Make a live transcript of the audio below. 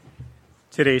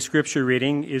Today's scripture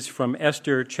reading is from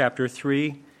Esther chapter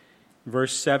 3,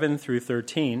 verse 7 through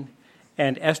 13,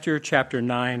 and Esther chapter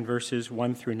 9, verses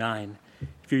 1 through 9.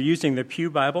 If you're using the Pew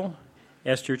Bible,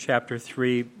 Esther chapter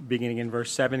 3, beginning in verse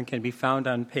 7, can be found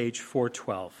on page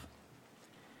 412.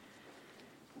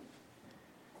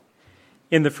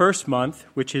 In the first month,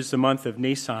 which is the month of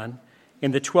Nisan,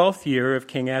 in the 12th year of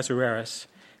King Ahasuerus,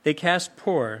 they cast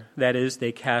pur, that is,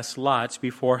 they cast lots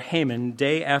before Haman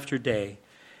day after day,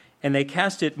 and they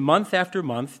cast it month after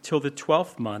month till the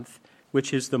 12th month,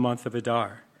 which is the month of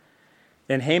Adar.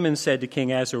 Then Haman said to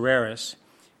King Ahasuerus,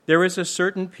 "There is a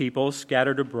certain people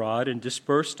scattered abroad and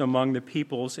dispersed among the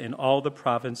peoples in all the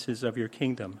provinces of your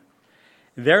kingdom.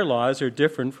 Their laws are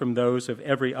different from those of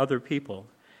every other people,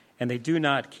 and they do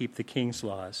not keep the king's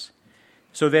laws,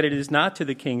 so that it is not to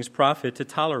the king's profit to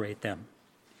tolerate them.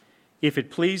 If it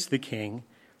please the king,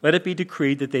 let it be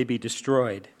decreed that they be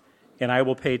destroyed, and I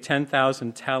will pay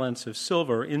 10,000 talents of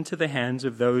silver into the hands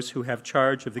of those who have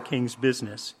charge of the king's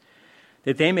business,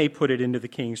 that they may put it into the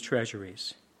king's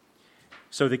treasuries."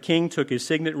 So the king took his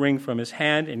signet ring from his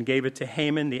hand and gave it to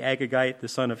Haman the Agagite, the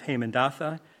son of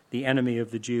Hammedatha, the enemy of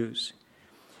the Jews.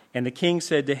 And the king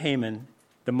said to Haman,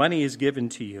 "The money is given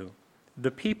to you.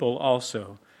 The people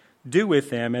also. Do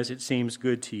with them as it seems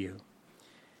good to you."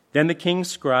 Then the king's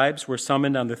scribes were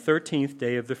summoned on the 13th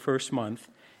day of the first month,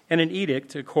 and an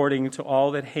edict, according to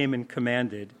all that Haman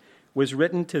commanded, was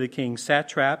written to the king's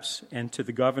satraps and to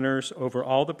the governors over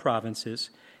all the provinces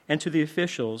and to the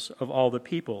officials of all the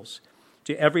peoples,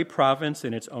 to every province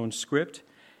in its own script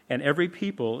and every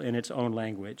people in its own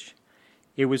language.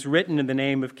 It was written in the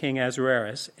name of King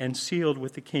Ahasuerus and sealed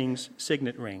with the king's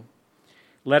signet ring.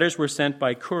 Letters were sent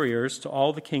by couriers to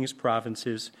all the king's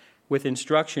provinces with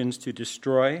instructions to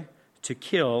destroy, to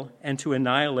kill, and to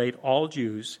annihilate all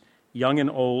Jews, young and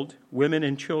old, women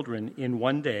and children, in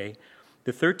one day,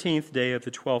 the 13th day of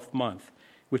the 12th month,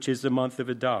 which is the month of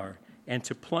Adar, and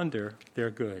to plunder their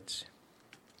goods.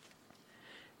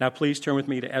 Now please turn with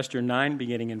me to Esther 9,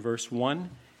 beginning in verse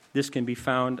 1. This can be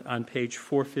found on page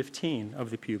 415 of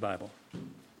the Pew Bible.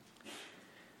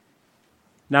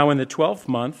 Now in the 12th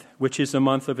month, which is the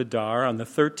month of Adar, on the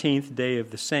 13th day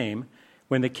of the same,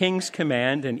 when the king's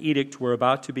command and edict were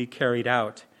about to be carried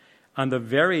out, on the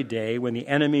very day when the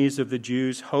enemies of the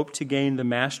Jews hoped to gain the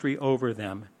mastery over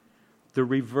them, the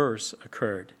reverse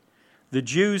occurred. The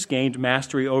Jews gained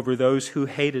mastery over those who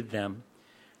hated them.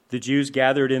 The Jews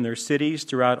gathered in their cities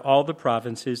throughout all the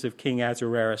provinces of King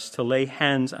Ahasuerus to lay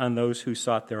hands on those who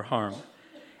sought their harm,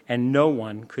 and no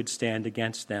one could stand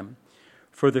against them,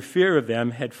 for the fear of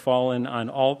them had fallen on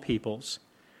all peoples.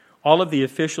 All of the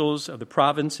officials of the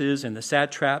provinces and the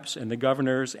satraps and the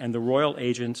governors and the royal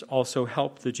agents also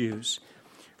helped the Jews,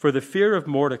 for the fear of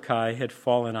Mordecai had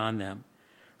fallen on them.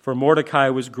 For Mordecai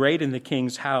was great in the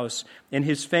king's house, and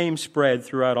his fame spread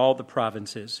throughout all the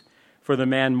provinces. For the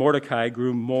man Mordecai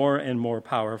grew more and more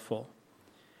powerful.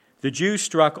 The Jews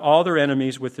struck all their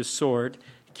enemies with the sword,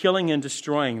 killing and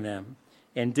destroying them,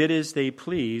 and did as they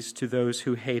pleased to those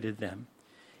who hated them.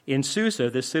 In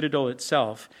Susa, the citadel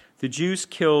itself, the Jews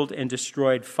killed and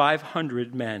destroyed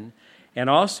 500 men, and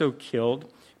also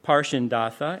killed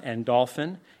Parshandatha and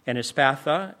Dolphin and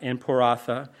Espatha and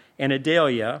Poratha and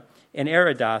Adalia and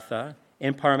Aridatha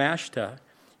and Parmashta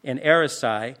and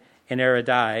Arisai and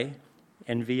Aridai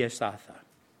and Viasatha.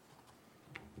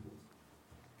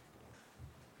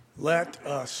 Let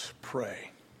us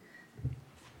pray.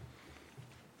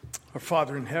 Our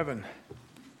Father in heaven,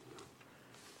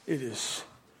 it is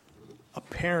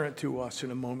apparent to us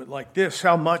in a moment like this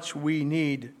how much we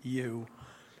need you,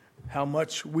 how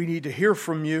much we need to hear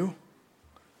from you.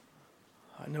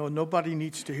 I know nobody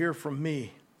needs to hear from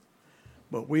me,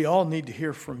 but we all need to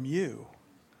hear from you.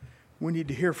 We need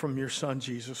to hear from your Son,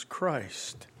 Jesus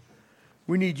Christ.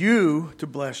 We need you to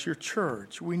bless your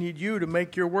church. We need you to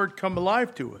make your word come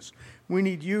alive to us. We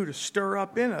need you to stir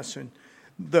up in us and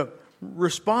the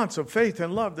response of faith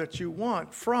and love that you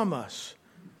want from us.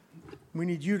 We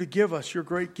need you to give us your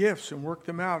great gifts and work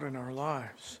them out in our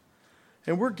lives.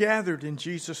 And we're gathered in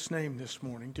Jesus' name this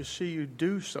morning to see you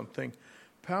do something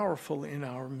powerful in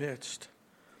our midst.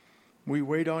 We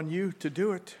wait on you to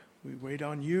do it. We wait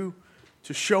on you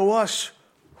to show us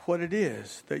what it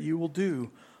is that you will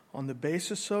do on the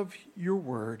basis of your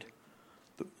word,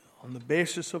 on the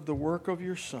basis of the work of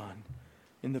your Son,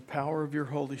 in the power of your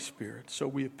Holy Spirit. So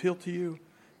we appeal to you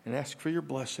and ask for your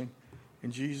blessing.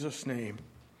 In Jesus' name,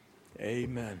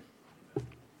 amen.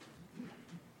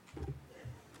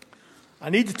 I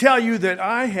need to tell you that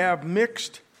I have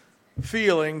mixed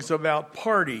feelings about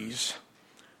parties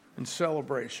and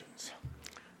celebrations.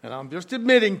 And I'm just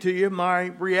admitting to you my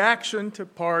reaction to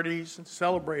parties and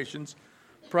celebrations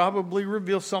probably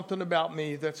reveals something about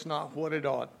me that's not what it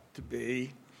ought to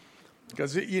be.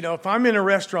 Because, if I'm in a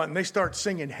restaurant and they start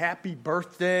singing happy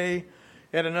birthday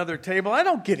at another table, I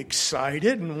don't get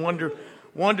excited and wonder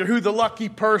who the lucky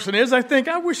person is. I think,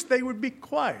 I wish they would be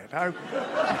quiet.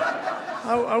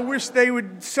 I wish they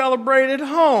would celebrate at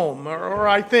home. Or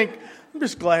I think, I'm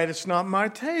just glad it's not my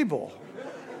table.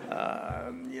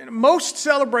 Most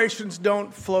celebrations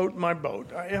don't float my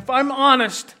boat. If I'm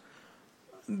honest,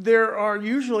 there are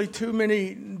usually too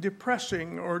many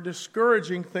depressing or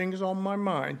discouraging things on my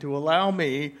mind to allow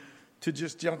me to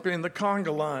just jump in the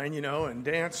conga line, and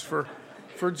dance for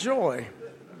joy.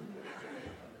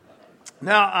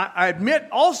 Now, I admit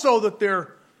also that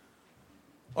there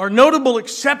are notable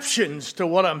exceptions to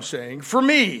what I'm saying for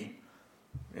me.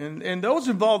 And those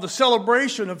involve the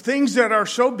celebration of things that are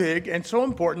so big and so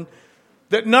important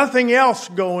that nothing else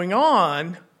going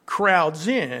on crowds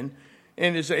in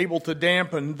and is able to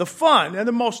dampen the fun. And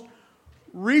the most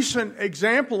recent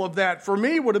example of that for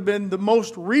me would have been the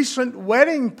most recent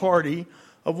wedding party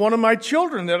of one of my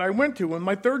children that I went to with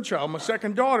my third child, my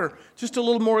second daughter, just a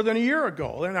little more than a year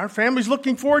ago. And our family's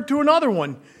looking forward to another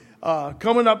one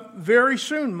coming up very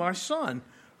soon, my son,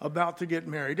 about to get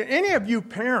married. Any of you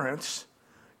parents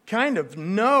kind of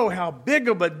know how big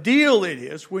of a deal it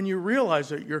is when you realize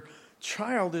that your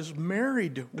child is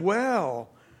married well,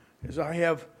 as I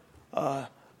have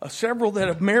several that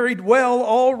have married well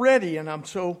already, and I'm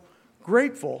so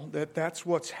grateful that that's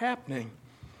what's happening.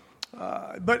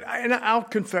 But I'll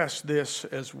confess this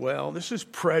as well. This is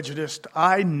prejudiced.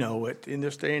 I know it in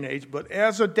this day and age, but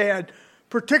as a dad,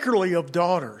 particularly of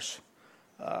daughters,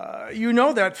 you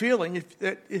know that feeling.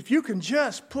 If you can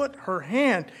just put her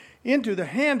hand into the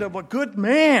hand of a good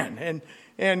man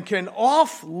and can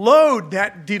offload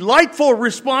that delightful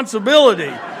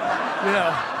responsibility,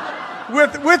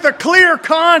 with a clear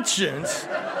conscience,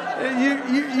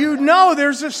 you know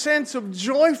there's a sense of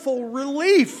joyful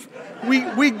relief.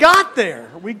 We got there.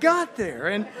 We got there.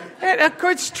 And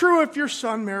it's true if your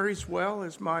son marries well,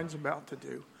 as mine's about to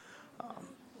do.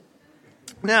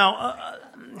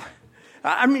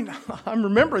 I'm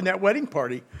remembering that wedding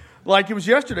party like it was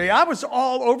yesterday. I was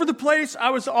all over the place. I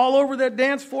was all over that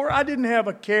dance floor. I didn't have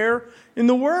a care in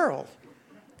the world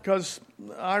because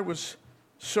I was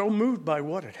so moved by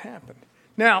what had happened.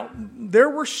 Now, there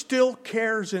were still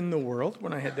cares in the world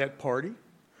when I had that party,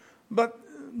 but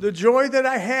the joy that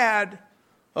I had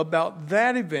about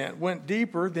that event went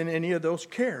deeper than any of those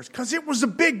cares because it was a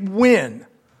big win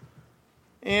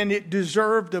and it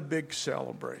deserved a big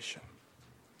celebration.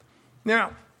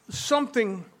 Now,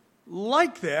 something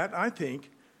like that, I think,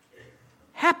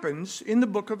 happens in the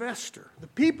book of Esther. The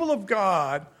people of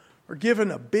God are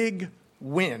given a big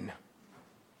win.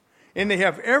 And they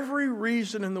have every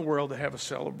reason in the world to have a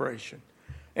celebration.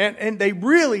 And they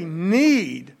really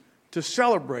need to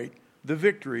celebrate the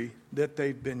victory that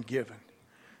they've been given.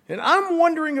 And I'm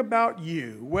wondering about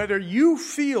you, whether you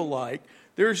feel like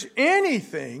there's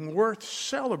anything worth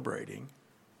celebrating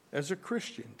as a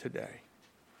Christian today.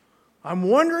 I'm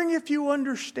wondering if you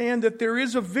understand that there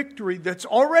is a victory that's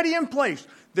already in place.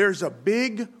 There's a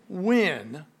big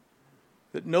win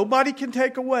that nobody can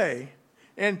take away,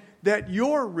 and that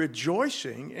your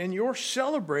rejoicing and your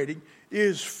celebrating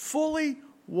is fully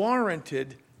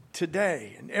warranted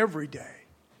today and every day.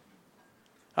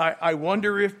 I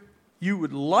wonder if you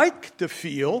would like to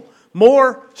feel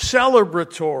more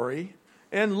celebratory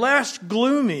and less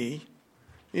gloomy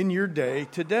in your day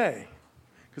today.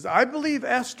 Because I believe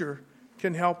Esther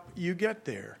can help you get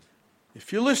there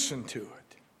if you listen to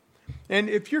it. And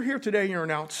if you're here today and you're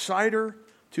an outsider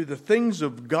to the things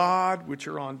of God which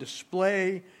are on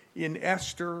display in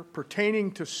Esther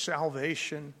pertaining to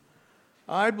salvation,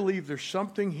 I believe there's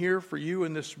something here for you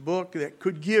in this book that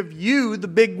could give you the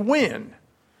big win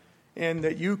and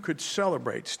that you could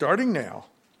celebrate starting now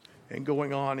and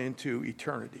going on into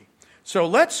eternity. So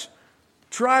let's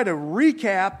try to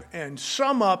recap and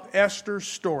sum up Esther's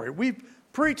story. We've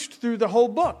preached through the whole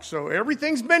book, so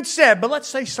everything's been said, but let's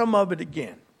say some of it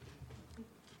again.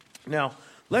 Now,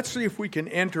 let's see if we can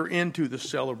enter into the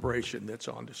celebration that's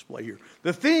on display here.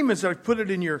 The theme, as I put it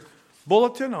in your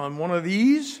bulletin on one of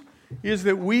these, is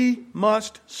that we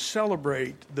must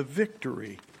celebrate the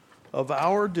victory of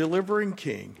our delivering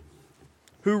King,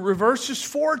 who reverses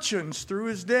fortunes through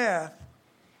his death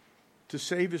to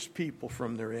save his people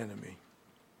from their enemy.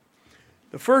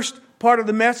 The first part of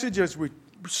the message, as we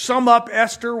sum up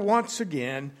Esther once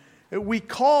again, we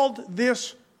called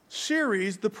this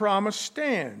series The Promise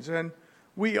Stands, and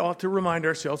we ought to remind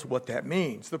ourselves what that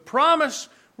means. The promise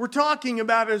we're talking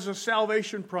about is a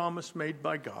salvation promise made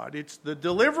by God. It's the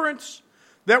deliverance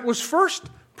that was first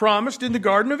promised in the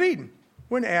Garden of Eden.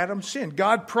 when Adam sinned.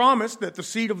 God promised that the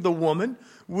seed of the woman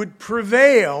would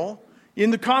prevail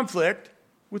in the conflict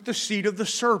with the seed of the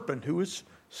serpent, who is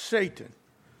Satan.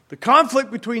 The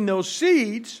conflict between those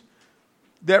seeds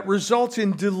that results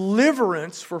in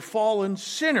deliverance for fallen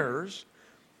sinners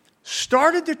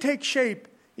started to take shape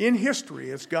in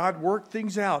history as God worked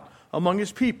things out among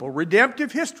his people.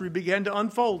 Redemptive history began to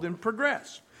unfold and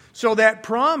progress. So that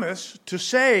promise to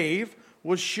save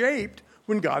was shaped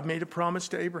when God made a promise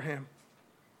to Abraham.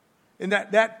 And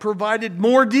that provided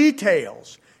more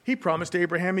details. He promised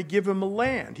Abraham he'd give him a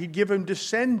land. He'd give him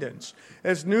descendants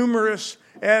as numerous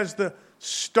as the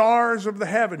stars of the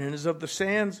heaven and as of the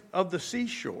sands of the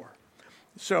seashore.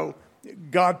 So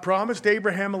God promised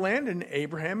Abraham a land, and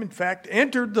Abraham, in fact,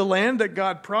 entered the land that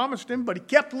God promised him, but he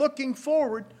kept looking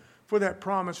forward for that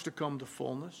promise to come to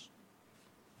fullness.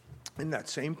 And that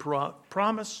same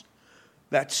promise,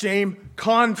 that same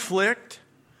conflict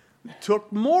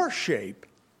took more shape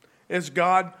as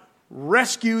God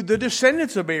rescued the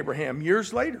descendants of Abraham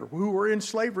years later who were in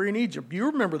slavery in Egypt. You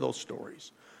remember those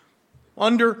stories.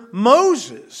 Under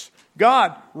Moses,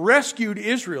 God rescued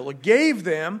Israel, gave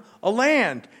them a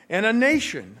land and a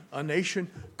nation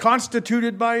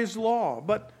constituted by his law.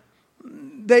 But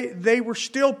they were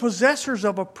still possessors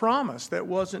of a promise that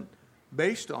wasn't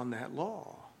based on that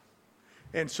law.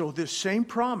 And so this same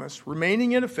promise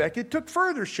remaining in effect, it took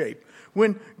further shape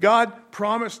when God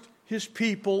promised his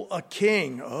people a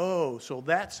king. Oh, so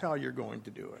that's how you're going to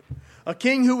do it. A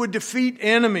king who would defeat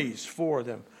enemies for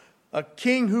them. A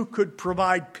king who could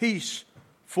provide peace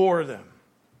for them.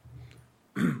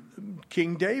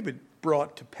 King David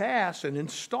brought to pass an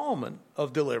installment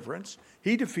of deliverance.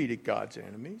 He defeated God's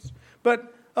enemies.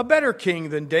 But a better king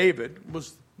than David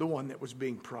was the one that was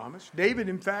being promised. David,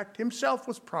 in fact, himself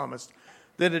was promised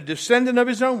that a descendant of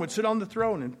his own would sit on the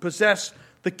throne and possess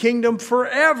the kingdom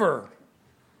forever.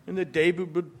 And that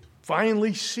David would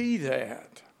finally see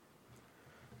that.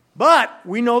 But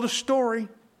we know the story.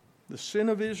 The sin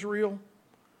of Israel,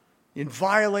 in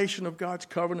violation of God's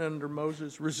covenant under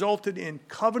Moses, resulted in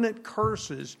covenant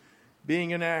curses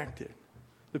being enacted.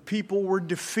 The people were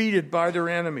defeated by their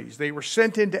enemies. They were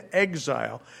sent into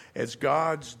exile as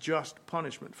God's just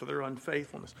punishment for their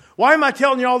unfaithfulness. Why am I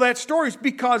telling you all that story? It's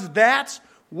because that's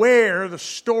where the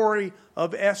story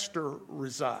of Esther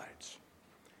resides.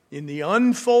 In the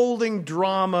unfolding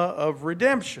drama of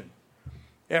redemption.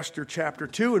 Esther chapter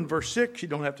 2 and verse 6, you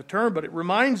don't have to turn, but it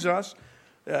reminds us,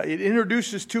 it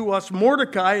introduces to us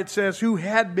Mordecai, it says, who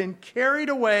had been carried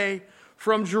away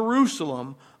from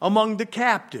Jerusalem among the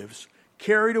captives,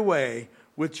 carried away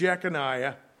with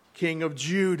Jeconiah, king of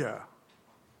Judah.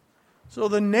 So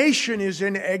the nation is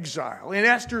in exile. In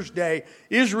Esther's day,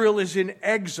 Israel is in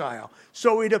exile.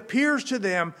 So it appears to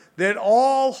them that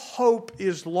all hope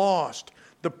is lost.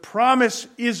 The promise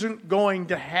isn't going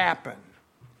to happen.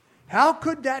 How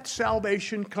could that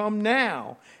salvation come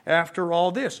now after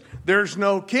all this? There's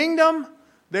no kingdom,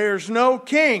 there's no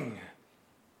king.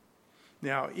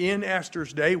 Now, in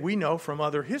Esther's day, we know from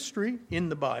other history in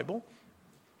the Bible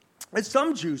that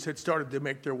some Jews had started to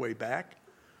make their way back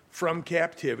from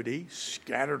captivity,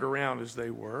 scattered around as they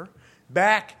were,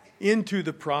 back into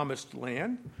the promised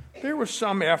land. There was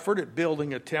some effort at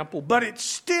building a temple, but it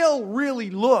still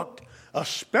really looked,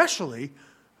 especially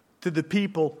to the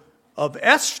people of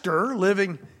Esther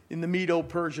living in the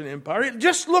Medo-Persian Empire, it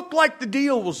just looked like the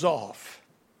deal was off.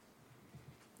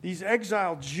 These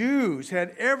exiled Jews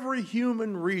had every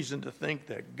human reason to think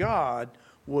that God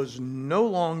was no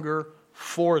longer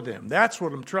for them. That's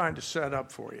what I'm trying to set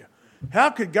up for you. How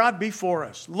could God be for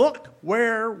us? Look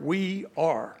where we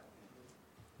are.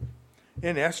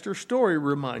 And Esther's story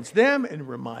reminds them and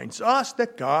reminds us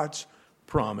that God's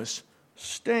promise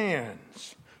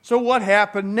stands. So what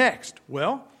happened next?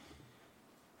 Well,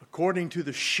 according to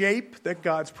the shape that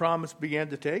God's promise began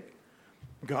to take,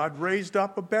 God raised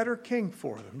up a better king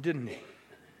for them, didn't he?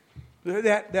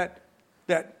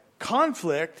 That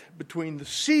conflict between the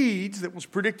seeds that was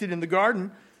predicted in the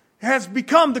garden has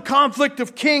become the conflict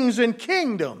of kings and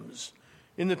kingdoms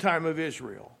in the time of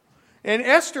Israel. And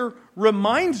Esther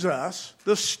reminds us,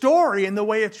 the story and the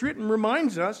way it's written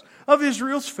reminds us of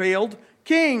Israel's failed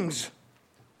kings.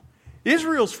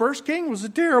 Israel's first king was a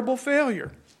terrible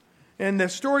failure. And the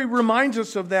story reminds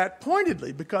us of that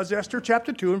pointedly because Esther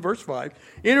chapter 2 and verse 5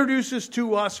 introduces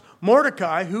to us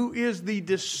Mordecai, who is the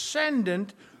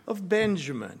descendant of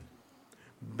Benjamin.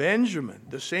 Benjamin,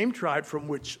 the same tribe from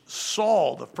which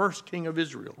Saul, the first king of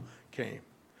Israel, came.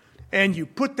 And you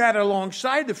put that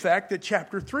alongside the fact that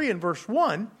chapter 3 and verse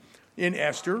 1 in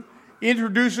Esther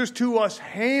introduces to us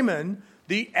Haman,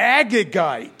 the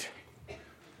Agagite.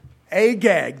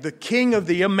 Agag, the king of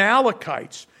the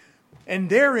Amalekites. And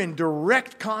they're in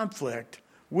direct conflict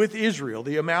with Israel,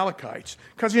 the Amalekites.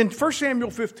 Because in 1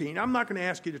 Samuel 15, I'm not going to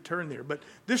ask you to turn there, but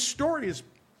this story is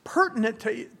pertinent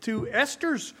to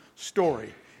Esther's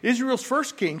story. Israel's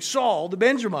first king, Saul, the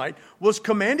Benjamite, was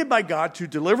commanded by God to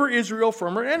deliver Israel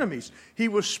from her enemies. He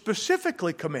was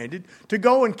specifically commanded to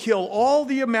go and kill all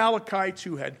the Amalekites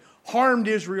who had harmed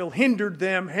Israel, hindered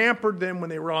them, hampered them when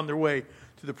they were on their way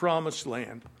to the promised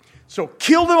land. So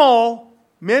kill them all,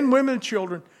 men, women, and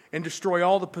children, and destroy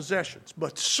all the possessions.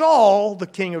 But Saul, the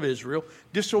king of Israel,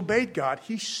 disobeyed God.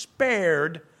 He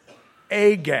spared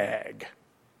Agag,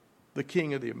 the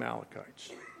king of the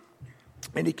Amalekites.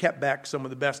 And he kept back some of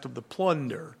the best of the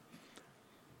plunder,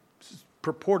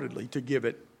 purportedly to give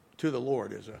it to the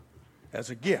Lord as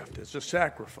a gift, as a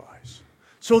sacrifice.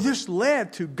 So this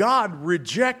led to God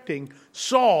rejecting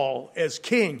Saul as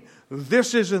king.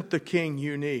 This isn't the king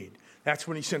you need. That's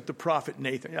when he sent the prophet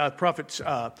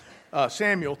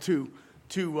Samuel to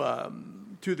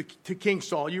King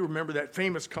Saul. You remember that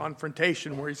famous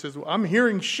confrontation where he says, well, I'm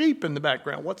hearing sheep in the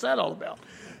background. What's that all about?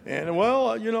 And, well,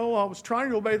 I was trying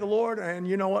to obey the Lord, and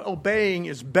you know what? Obeying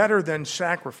is better than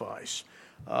sacrifice.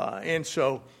 And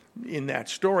so in that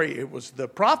story, it was the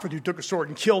prophet who took a sword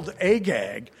and killed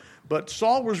Agag. But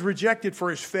Saul was rejected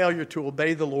for his failure to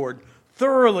obey the Lord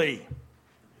thoroughly.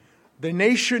 The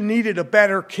nation needed a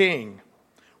better king,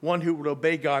 one who would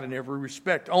obey God in every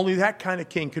respect. Only that kind of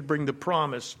king could bring the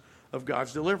promise of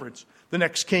God's deliverance. The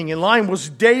next king in line was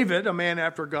David, a man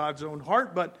after God's own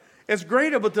heart. But as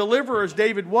great of a deliverer as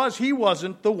David was, he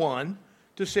wasn't the one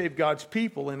to save God's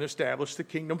people and establish the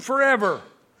kingdom forever.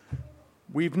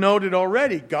 We've noted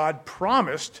already, God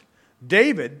promised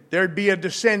David there'd be a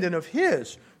descendant of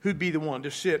his who'd be the one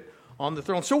to sit on the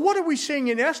throne. So what are we seeing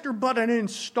in Esther but an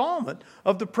installment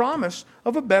of the promise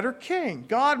of a better king?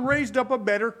 God raised up a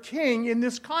better king in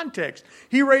this context.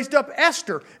 He raised up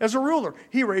Esther as a ruler.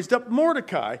 He raised up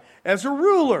Mordecai as a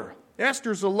ruler.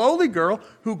 Esther's a lowly girl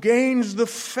who gains the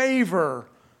favor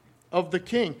of the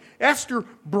king. Esther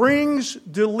brings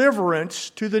deliverance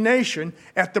to the nation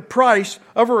at the price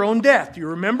of her own death. Do you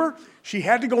remember? She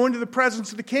had to go into the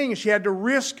presence of the king and she had to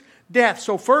risk death.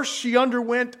 So first she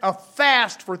underwent a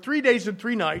fast for 3 days and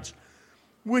 3 nights,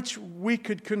 which we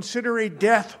could consider a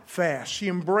death fast. She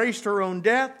embraced her own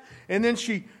death, and then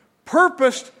she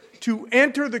purposed to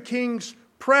enter the king's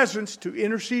presence to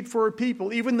intercede for her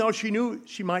people, even though she knew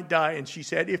she might die. And she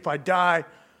said, if I die,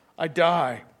 I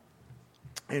die.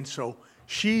 And so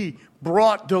she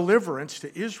brought deliverance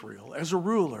to Israel as a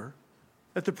ruler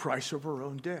at the price of her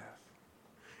own death.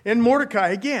 And Mordecai,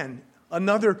 again,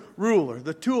 another ruler,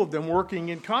 the two of them working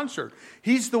in concert.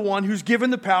 He's the one who's given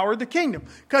the power of the kingdom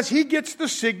because he gets the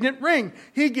signet ring.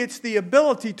 He gets the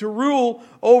ability to rule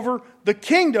over the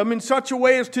kingdom in such a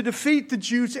way as to defeat the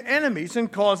Jews' enemies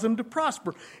and cause them to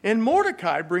prosper. And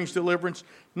Mordecai brings deliverance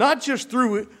not just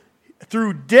through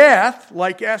death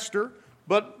like Esther,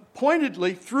 but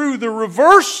pointedly through the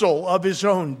reversal of his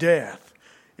own death.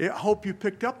 I hope you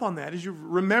picked up on that as you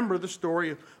remember the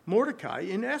story of Mordecai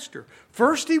in Esther.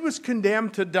 First, he was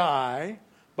condemned to die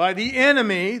by the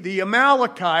enemy, the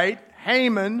Amalekite,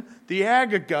 Haman, the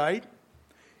Agagite.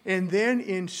 And then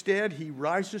instead, he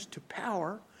rises to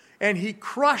power and he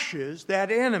crushes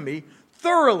that enemy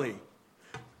thoroughly.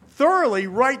 Thoroughly,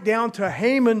 right down to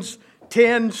Haman's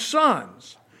 10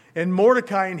 sons. And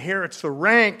Mordecai inherits the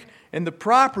rank and the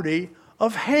property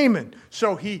of Haman.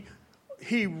 So he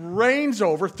reigns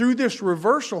over, through this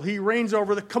reversal, he reigns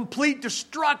over the complete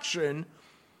destruction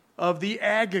of the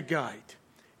Agagite.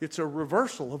 It's a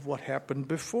reversal of what happened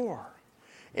before.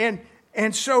 And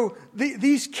so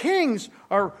these kings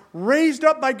are raised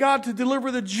up by God to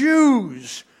deliver the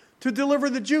Jews. To deliver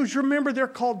the Jews. Remember, they're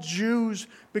called Jews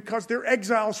because they're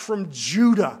exiles from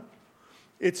Judah.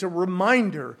 It's a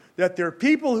reminder that they're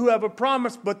people who have a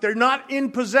promise, but they're not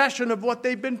in possession of what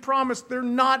they've been promised. They're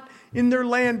not in their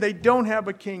land. They don't have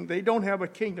a king. They don't have a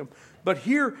kingdom. But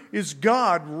here is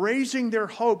God raising their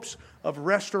hopes of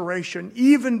restoration,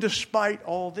 even despite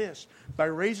all this, by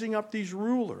raising up these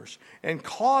rulers and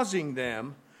causing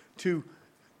them to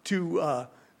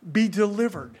be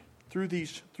delivered through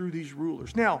these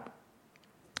rulers. Now,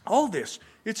 all this,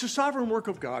 it's a sovereign work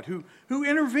of God who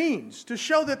intervenes to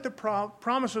show that the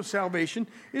promise of salvation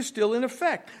is still in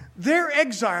effect. Their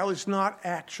exile is not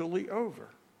actually over.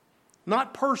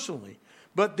 Not personally,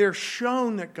 but they're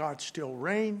shown that God still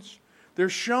reigns. They're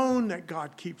shown that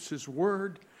God keeps his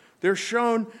word. They're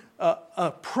shown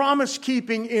a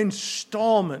promise-keeping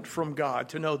installment from God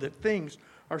to know that things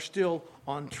are still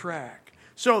on track.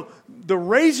 So the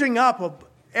raising up of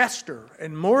Esther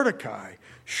and Mordecai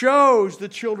shows the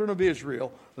children of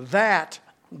Israel that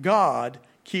God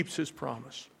keeps his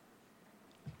promise.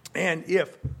 And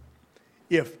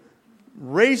if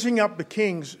raising up the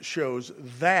kings shows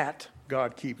that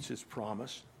God keeps his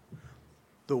promise,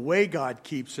 the way God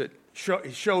keeps it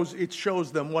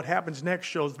shows them what happens next,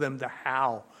 shows them the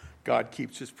how God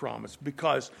keeps his promise.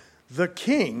 Because the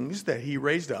kings that he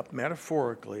raised up,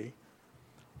 metaphorically,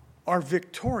 are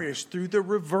victorious through the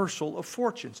reversal of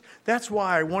fortunes. That's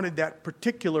why I wanted that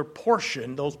particular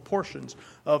portion, those portions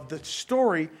of the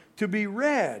story, to be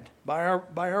read by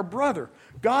our brother.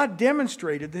 God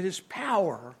demonstrated that his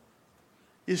power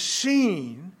is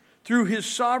seen through his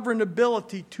sovereign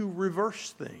ability to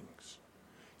reverse things,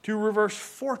 to reverse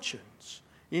fortunes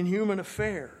in human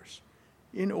affairs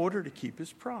in order to keep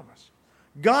his promise.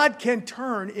 God can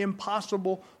turn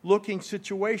impossible-looking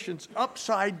situations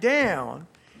upside down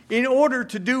in order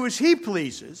to do as he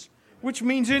pleases, which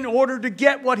means in order to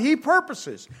get what he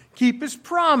purposes, keep his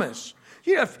promise.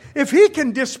 You know, if he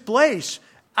can displace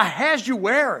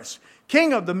Ahasuerus,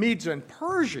 king of the Medes and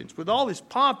Persians, with all his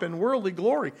pomp and worldly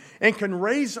glory, and can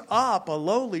raise up a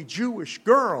lowly Jewish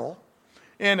girl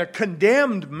and a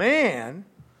condemned man,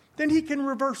 then he can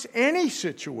reverse any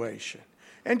situation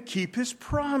and keep his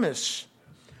promise.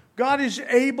 God is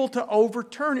able to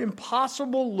overturn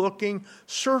impossible-looking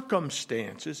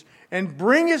circumstances and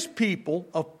bring his people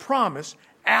of promise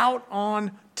out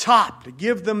on top to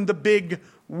give them the big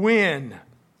win.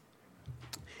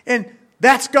 And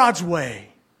that's God's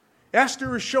way.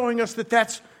 Esther is showing us that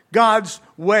that's God's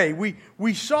way.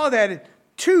 We saw that in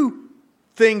two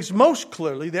things most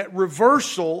clearly, that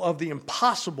reversal of the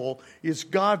impossible is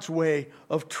God's way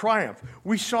of triumph.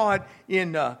 We saw it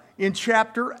in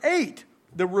chapter 8.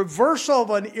 The reversal of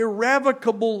an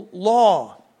irrevocable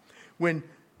law. When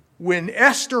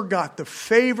Esther got the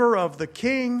favor of the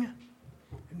king,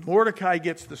 and Mordecai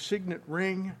gets the signet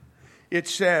ring, it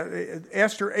says,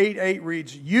 Esther 8:8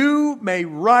 reads, "You may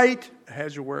write,"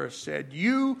 Ahasuerus said,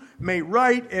 "you may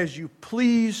write as you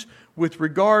please with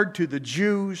regard to the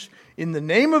Jews in the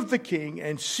name of the king,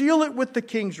 and seal it with the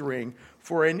king's ring,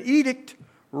 for an edict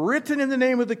written in the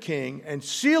name of the king and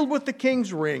sealed with the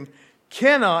king's ring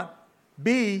cannot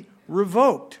be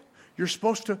revoked." You're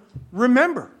supposed to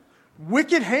remember,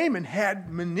 wicked Haman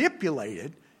had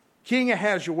manipulated King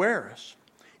Ahasuerus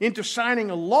into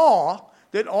signing a law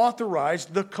that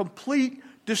authorized the complete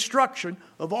destruction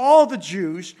of all the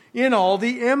Jews in all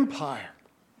the empire,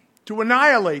 to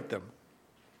annihilate them.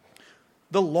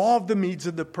 The law of the Medes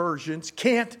and the Persians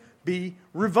can't be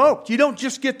revoked. You don't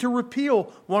just get to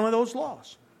repeal one of those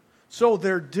laws. So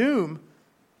their doom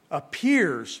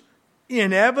appears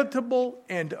inevitable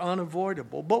and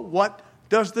unavoidable. But what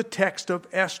does the text of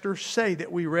Esther say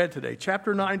that we read today?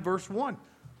 Chapter 9, verse 1.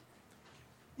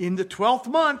 In the 12th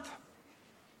month,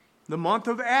 the month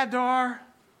of Adar,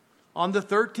 on the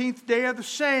 13th day of the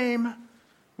same,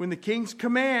 when the king's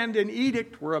command and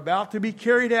edict were about to be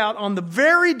carried out, on the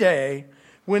very day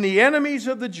when the enemies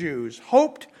of the Jews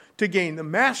hoped to gain the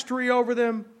mastery over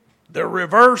them, the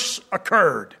reverse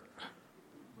occurred.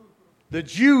 The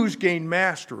Jews gained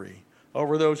mastery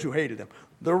over those who hated them.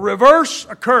 The reverse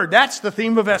occurred. That's the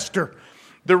theme of Esther.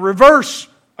 The reverse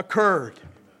occurred.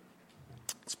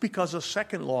 It's because a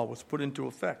second law was put into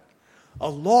effect. A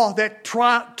law that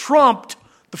trumped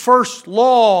the first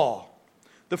law.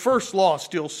 The first law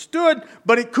still stood,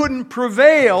 but it couldn't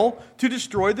prevail to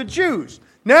destroy the Jews.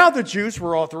 Now the Jews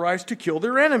were authorized to kill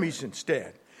their enemies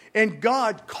instead. And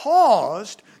God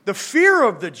caused the fear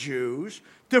of the Jews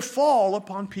to fall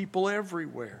upon people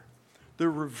everywhere. The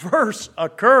reverse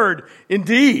occurred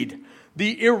indeed.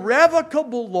 The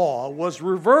irrevocable law was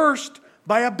reversed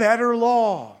by a better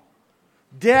law.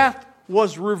 Death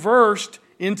was reversed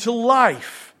into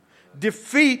life.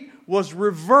 Defeat was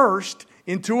reversed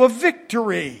into a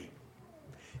victory.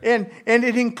 And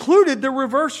it included the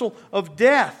reversal of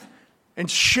death and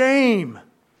shame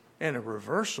and a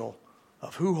reversal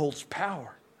of who holds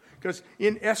power. Because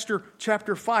in Esther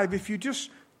chapter 5, if you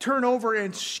just turn over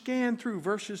and scan through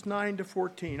verses 9 to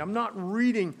 14. I'm not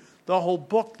reading the whole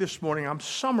book this morning. I'm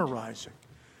summarizing.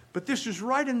 But this is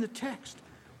right in the text.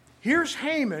 Here's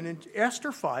Haman in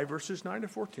Esther 5, verses 9 to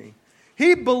 14.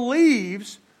 He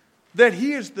believes that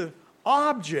he is the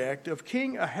object of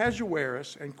King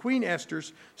Ahasuerus and Queen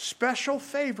Esther's special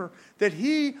favor, that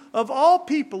he, of all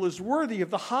people, is worthy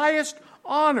of the highest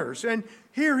honors. And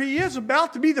here he is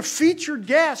about to be the featured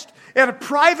guest at a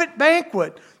private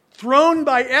banquet thrown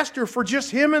by Esther for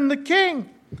just him and the king.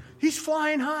 He's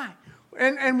flying high.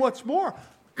 And what's more,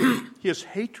 his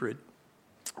hatred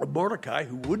of Mordecai,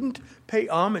 who wouldn't pay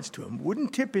homage to him,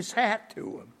 wouldn't tip his hat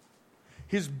to him,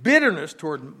 his bitterness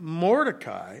toward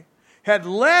Mordecai had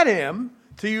led him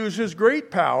to use his great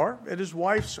power, at his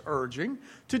wife's urging,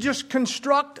 to just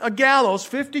construct a gallows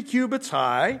 50 cubits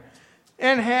high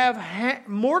and have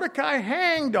Mordecai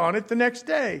hanged on it the next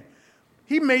day.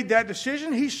 He made that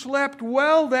decision. He slept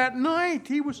well that night.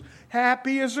 He was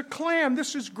happy as a clam.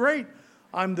 This is great.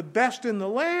 I'm the best in the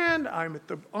land. I'm at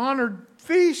the honored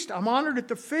feast. I'm honored at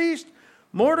the feast.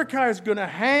 Mordecai is going to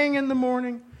hang in the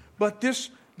morning. But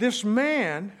this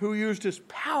man who used his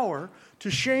power to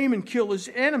shame and kill his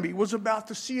enemy was about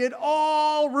to see it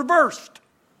all reversed.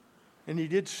 And he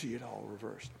did see it all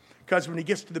reversed. Because when he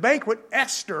gets to the banquet,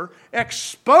 Esther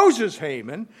exposes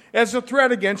Haman as a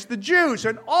threat against the Jews.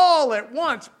 And all at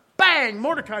once, bang,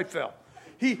 Mordecai fell.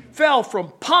 He fell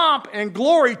from pomp and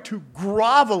glory to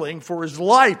groveling for his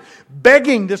life,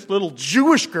 begging this little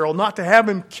Jewish girl not to have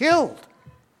him killed.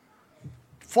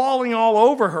 Falling all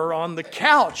over her on the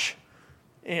couch.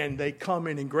 And they come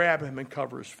in and grab him and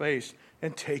cover his face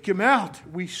and take him out.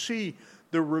 We see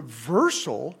the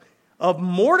reversal of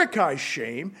Mordecai's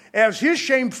shame as his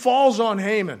shame falls on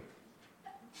Haman.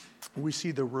 We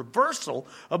see the reversal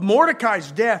of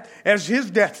Mordecai's death as his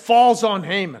death falls on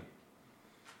Haman.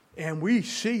 And we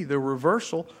see the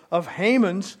reversal of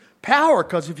Haman's power.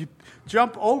 Because if you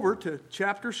jump over to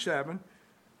chapter 7,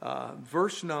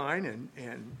 verse 9,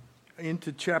 and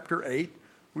into chapter 8,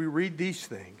 we read these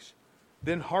things.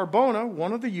 Then Harbona,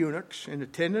 one of the eunuchs in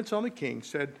attendance on the king,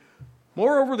 said,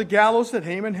 "Moreover, the gallows that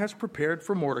Haman has prepared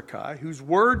for Mordecai, whose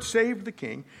word saved the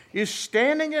king, is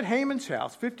standing at Haman's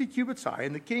house, 50 cubits high."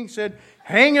 And the king said,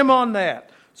 "Hang him on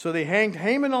that." So they hanged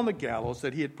Haman on the gallows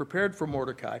that he had prepared for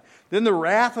Mordecai. Then the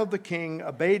wrath of the king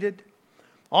abated.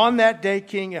 On that day,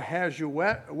 King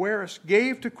Ahasuerus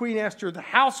gave to Queen Esther the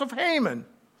house of Haman,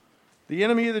 the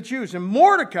enemy of the Jews. And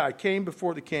Mordecai came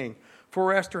before the king,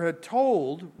 for Esther had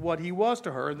told what he was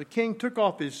to her. And the king took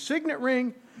off his signet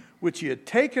ring, which he had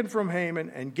taken from Haman,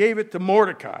 and gave it to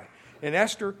Mordecai. And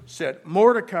Esther set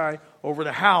Mordecai over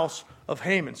the house of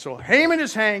Haman. So Haman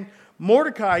is hanged.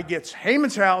 Mordecai gets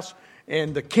Haman's house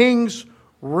and the king's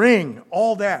ring.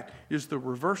 All that is the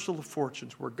reversal of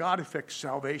fortunes, where God effects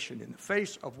salvation in the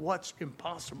face of what's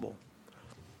impossible.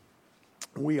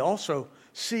 We also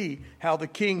see how the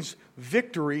king's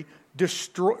victory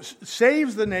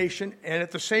saves the nation and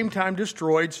at the same time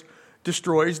destroys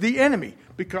the enemy.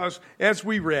 Because, as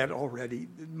we read already,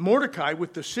 Mordecai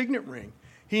with the signet ring,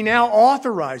 he now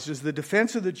authorizes the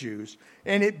defense of the Jews,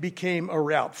 and it became a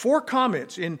rout. 4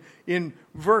 comments in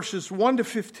verses 1 to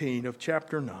 15 of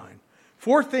chapter 9.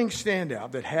 4 things stand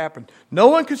out that happened. No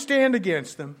one could stand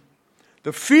against them.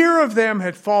 The fear of them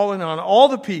had fallen on all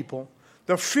the people.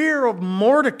 The fear of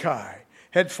Mordecai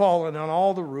had fallen on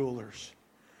all the rulers.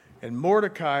 And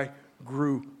Mordecai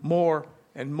grew more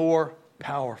and more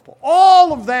powerful.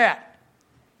 All of that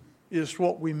is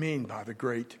what we mean by the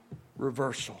great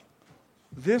reversal.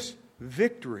 This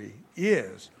victory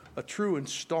is a true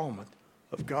installment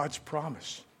of God's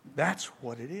promise. That's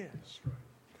what it is.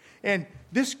 And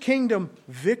this kingdom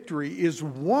victory is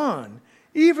won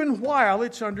even while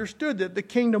it's understood that the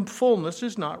kingdom fullness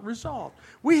is not resolved.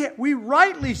 We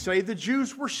rightly say the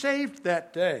Jews were saved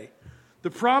that day.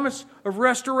 The promise of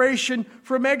restoration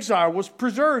from exile was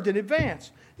preserved in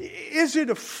advance. Is it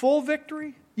a full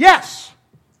victory? Yes.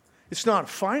 It's not a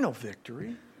final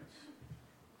victory,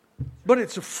 but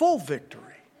it's a full victory.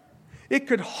 It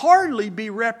could hardly be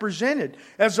represented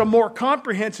as a more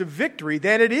comprehensive victory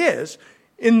than it is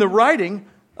in the writing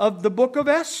of the book of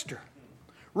Esther.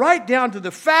 Right down to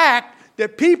the fact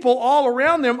that people all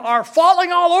around them are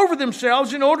falling all over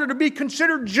themselves in order to be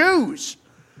considered Jews.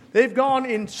 They've gone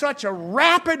in such a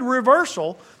rapid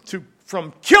reversal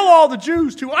from kill all the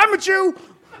Jews to I'm a Jew.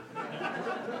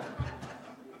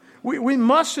 We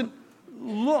mustn't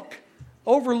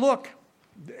overlook.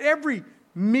 Every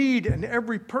Mede and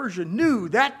every Persian knew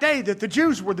that day that the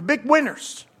Jews were the big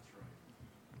winners.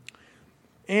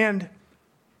 And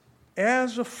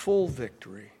as a full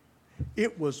victory,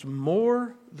 it was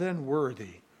more than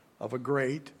worthy of a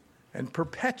great and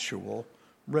perpetual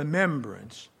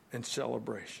remembrance and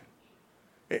celebration.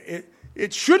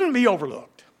 It shouldn't be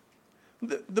overlooked.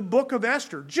 The book of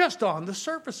Esther, just on the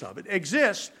surface of it,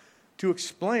 exists to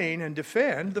explain and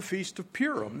defend the Feast of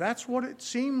Purim. That's what it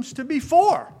seems to be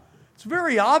for. It's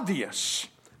very obvious.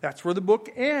 That's where the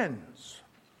book ends.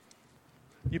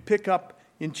 You pick up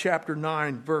in chapter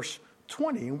 9, verse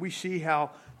 20, and we see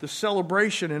how the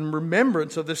celebration and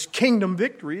remembrance of this kingdom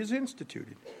victory is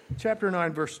instituted. Chapter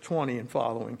 9, verse 20 and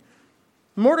following.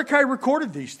 Mordecai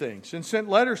recorded these things and sent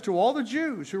letters to all the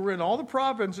Jews who were in all the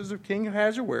provinces of King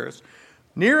Ahasuerus,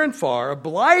 near and far,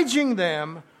 obliging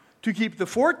them to keep the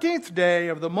 14th day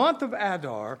of the month of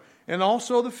Adar and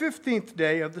also the 15th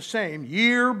day of the same,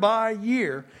 year by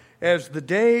year, as the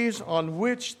days on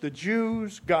which the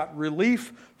Jews got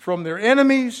relief from their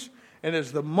enemies, and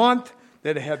as the month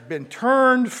that had been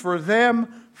turned for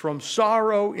them from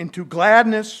sorrow into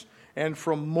gladness, and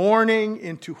from mourning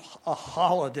into a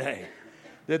holiday,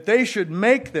 that they should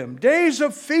make them days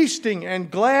of feasting and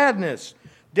gladness,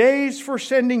 days for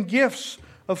sending gifts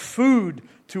of food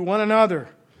to one another,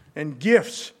 and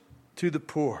gifts to the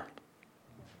poor.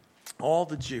 All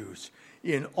the Jews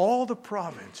in all the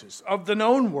provinces of the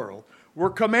known world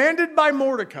were commanded by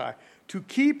Mordecai to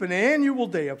keep an annual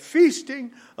day of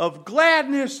feasting, of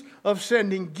gladness, of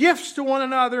sending gifts to one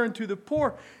another and to the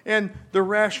poor. And the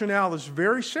rationale is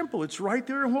very simple. It's right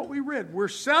there in what we read. We're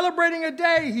celebrating a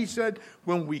day, he said,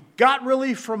 when we got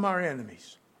relief from our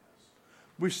enemies.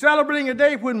 We're celebrating a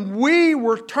day when we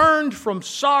were turned from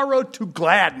sorrow to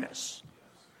gladness.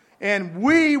 And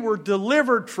we were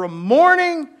delivered from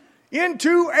mourning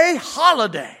into a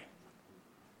holiday.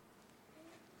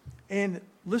 And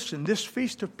listen, this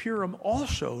Feast of Purim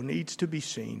also needs to be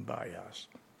seen by us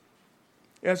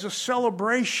as a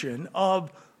celebration of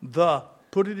the,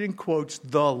 put it in quotes,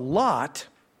 the lot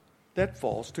that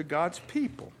falls to God's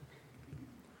people.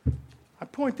 I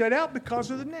point that out because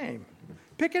of the name.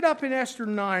 Pick it up in Esther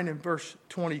 9 and verse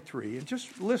 23 and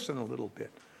just listen a little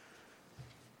bit.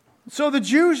 So the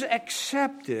Jews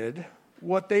accepted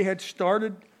what they had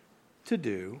started to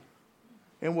do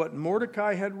and what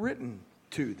Mordecai had written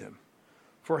to them.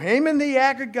 For Haman the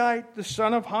Agagite, the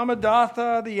son of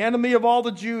Hammedatha, the enemy of all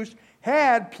the Jews,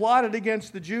 had plotted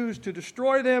against the Jews to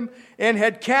destroy them and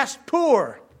had cast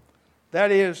pur,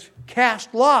 that is,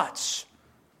 cast lots,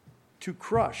 to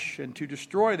crush and to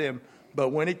destroy them. But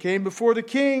when it came before the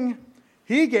king,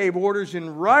 he gave orders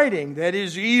in writing that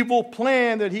his evil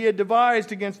plan that he had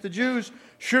devised against the Jews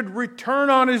should return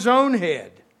on his own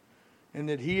head, and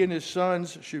that he and his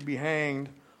sons should be hanged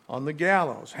on the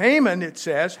gallows. Haman, it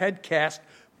says, had cast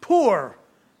pur,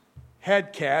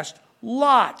 had cast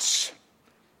lots.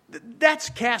 That's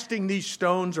casting these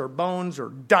stones or bones or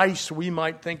dice, we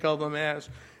might think of them as.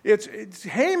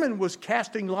 Haman was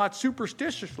casting lots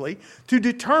superstitiously to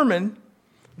determine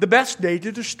the best day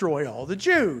to destroy all the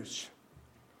Jews.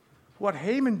 What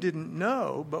Haman didn't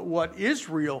know, but what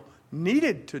Israel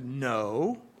needed to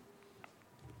know,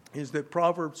 is that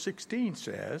Proverbs 16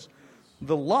 says,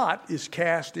 the lot is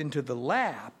cast into the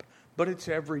lap, but its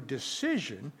every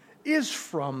decision is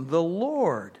from the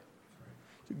Lord.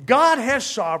 God has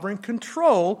sovereign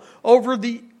control over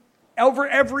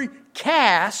every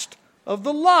cast of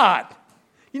the lot.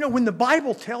 You know, when the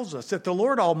Bible tells us that the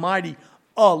Lord Almighty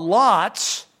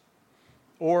allots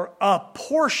or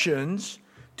apportions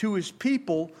to his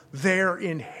people their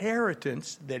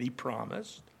inheritance that he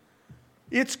promised,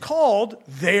 it's called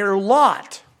their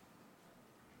lot.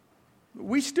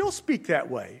 We still speak that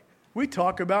way. We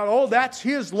talk about, that's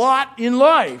his lot in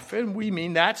life. And we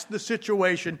mean that's the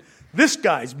situation this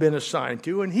guy's been assigned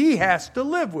to and he has to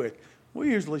live with.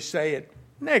 We usually say it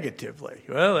negatively.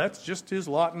 Well, that's just his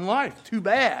lot in life. Too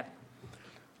bad.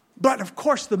 But of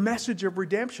course, the message of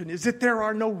redemption is that there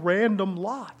are no random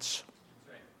lots.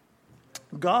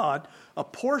 God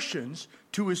apportions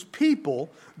to his people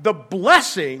the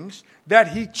blessings that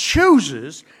he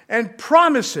chooses and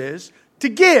promises to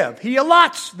give. He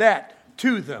allots that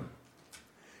to them.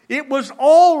 It was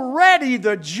already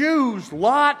the Jews'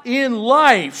 lot in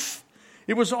life.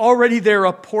 It was already their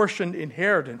apportioned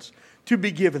inheritance to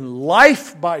be given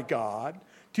life by God,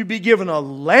 to be given a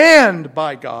land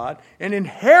by God, an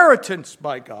inheritance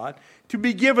by God, to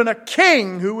be given a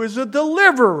king who is a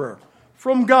deliverer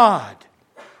from God.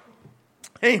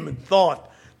 Haman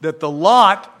thought that the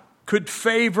lot could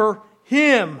favor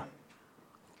him.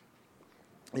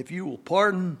 If you will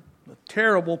pardon the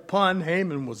terrible pun,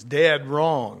 Haman was dead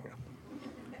wrong.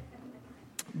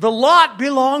 The lot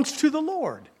belongs to the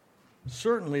Lord.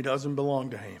 Certainly doesn't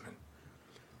belong to Haman.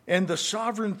 And the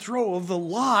sovereign throw of the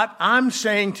lot, I'm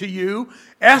saying to you,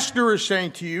 Esther is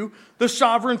saying to you, the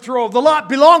sovereign throw of the lot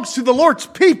belongs to the Lord's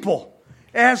people.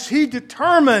 As he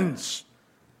determines,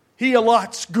 he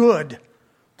allots good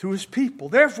to his people.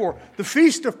 Therefore, the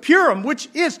Feast of Purim, which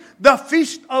is the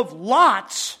Feast of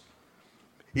Lots,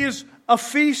 is a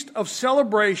feast of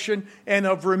celebration and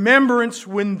of remembrance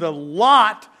when the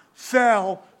lot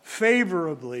fell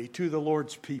favorably to the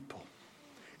Lord's people.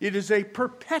 It is a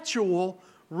perpetual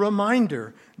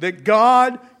reminder that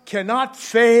God cannot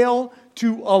fail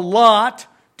to allot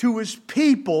to his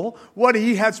people what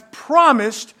he has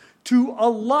promised to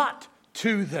allot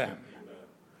to them.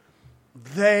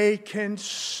 They can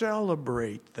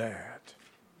celebrate that.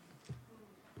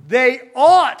 They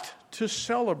ought to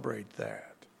celebrate that.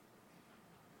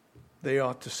 They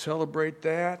ought to celebrate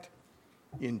that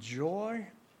in joy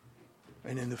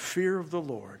and in the fear of the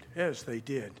Lord, as they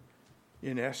did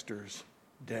in Esther's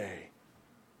day.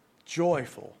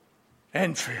 Joyful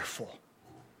and fearful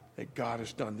that God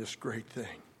has done this great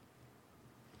thing.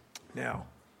 Now,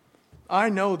 I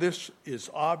know this is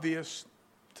obvious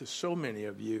to so many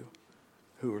of you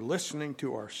who are listening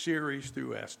to our series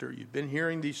through Esther. You've been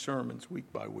hearing these sermons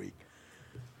week by week.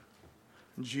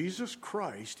 Jesus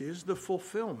Christ is the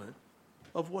fulfillment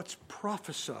of what's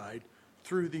prophesied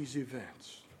through these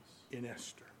events in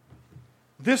Esther.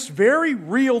 This very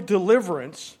real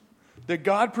deliverance that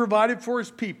God provided for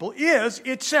his people is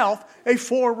itself a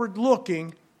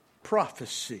forward-looking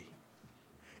prophecy.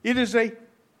 It is a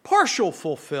partial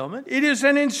fulfillment. It is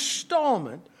an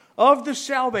installment of the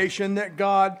salvation that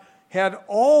God had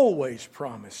always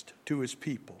promised to his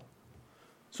people.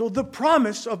 So the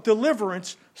promise of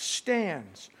deliverance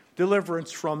stands.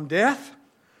 Deliverance from death,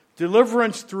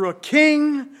 deliverance through a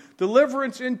king,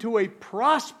 deliverance into a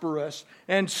prosperous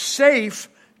and safe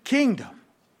kingdom.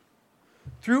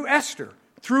 Through Esther,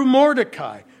 through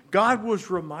Mordecai, God was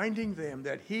reminding them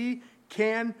that he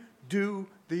can do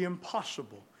the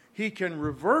impossible. He can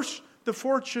reverse the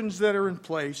fortunes that are in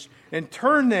place and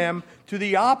turn them to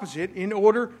the opposite in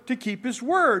order to keep his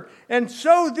word. And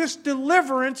so this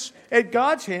deliverance at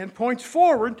God's hand points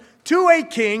forward to a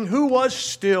king who was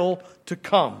still to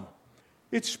come.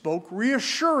 It spoke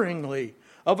reassuringly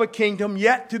of a kingdom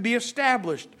yet to be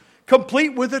established,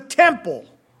 complete with a temple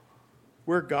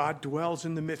where God dwells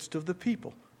in the midst of the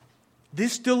people.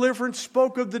 This deliverance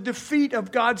spoke of the defeat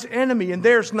of God's enemy, and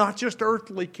there's not just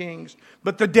earthly kings,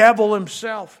 but the devil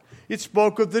himself. It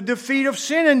spoke of the defeat of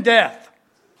sin and death,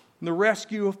 and the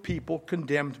rescue of people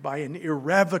condemned by an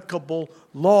irrevocable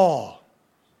law.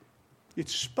 It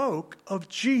spoke of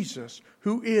Jesus,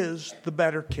 who is the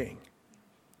better king.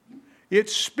 It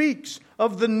speaks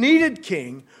of the needed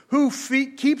king who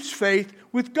keeps faith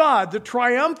with God, the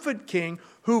triumphant king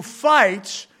who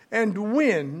fights and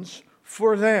wins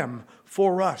for them,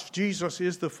 for us. Jesus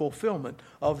is the fulfillment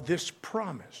of this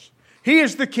promise. He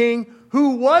is the king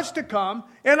who was to come,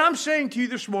 and I'm saying to you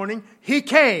this morning, he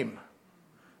came.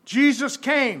 Jesus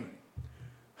came.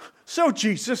 So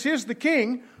Jesus is the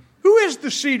king who is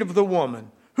the seed of the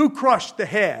woman who crushed the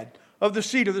head of the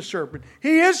seed of the serpent.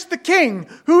 He is the king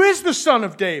who is the son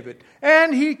of David.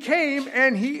 And he came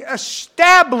and he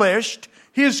established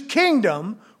his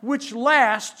kingdom, which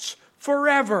lasts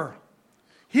forever.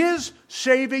 His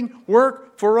saving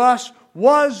work for us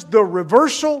was the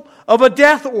reversal of a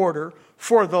death order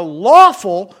for the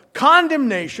lawful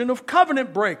condemnation of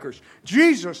covenant breakers.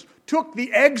 Jesus took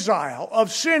the exile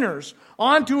of sinners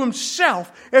onto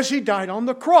himself as he died on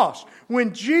the cross.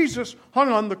 When Jesus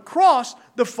hung on the cross,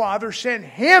 the Father sent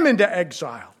him into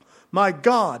exile. My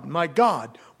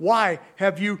God, why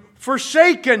have you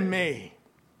forsaken me?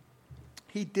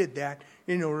 He did that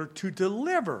in order to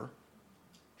deliver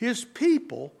his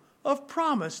people of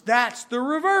promise. That's the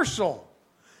reversal.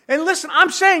 And listen,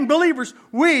 I'm saying, believers,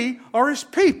 we are his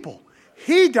people.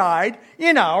 He died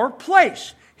in our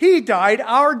place. He died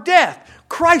our death.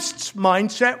 Christ's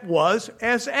mindset was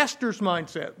as Esther's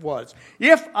mindset was.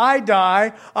 If I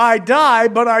die,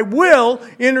 but I will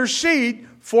intercede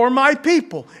for my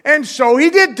people. And so he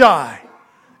did die.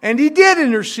 And he did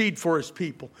intercede for his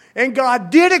people. And God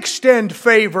did extend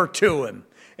favor to him.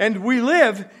 And we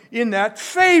live in that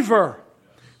favor.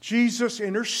 Jesus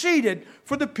interceded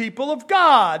for the people of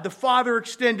God. The Father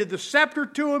extended the scepter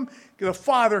to him. The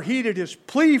Father heeded his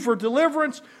plea for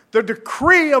deliverance. The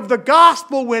decree of the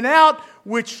gospel went out,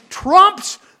 which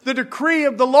trumps the decree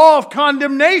of the law of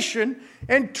condemnation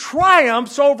and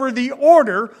triumphs over the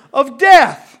order of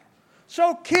death.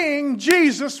 So King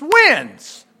Jesus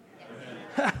wins.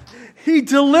 He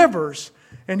delivers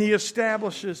and he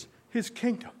establishes his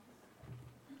kingdom.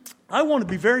 I want to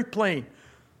be very plain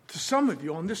to some of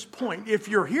you on this point. If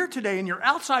you're here today and you're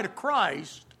outside of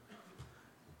Christ,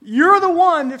 you're the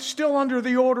one that's still under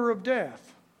the order of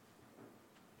death.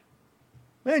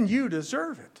 Then you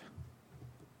deserve it.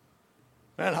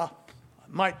 And I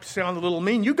might sound a little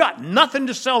mean. You got nothing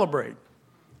to celebrate.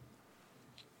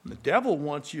 The devil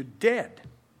wants you dead.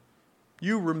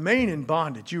 You remain in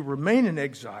bondage. You remain in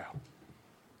exile.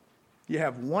 You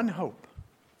have one hope.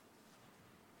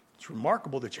 It's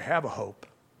remarkable that you have a hope.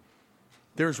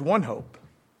 There's one hope.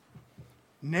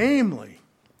 Namely,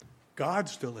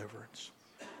 God's deliverance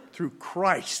through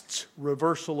Christ's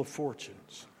reversal of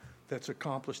fortunes that's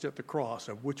accomplished at the cross,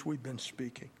 of which we've been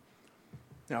speaking.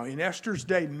 Now, in Esther's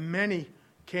day, many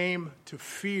came to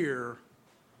fear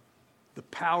the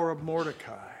power of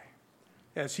Mordecai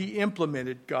as he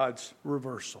implemented God's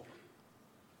reversal.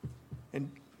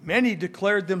 And Many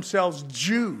declared themselves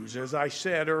Jews, as I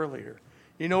said earlier,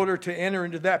 in order to enter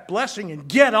into that blessing and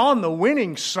get on the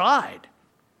winning side.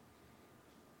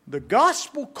 The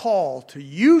gospel call to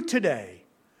you today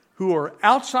who are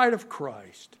outside of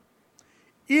Christ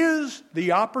is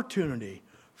the opportunity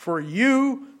for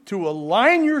you to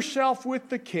align yourself with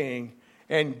the King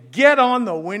and get on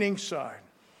the winning side.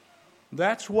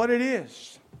 That's what it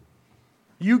is.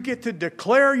 You get to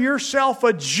declare yourself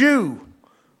a Jew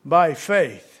by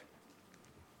faith.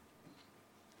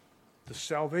 The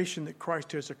salvation that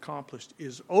Christ has accomplished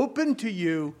is open to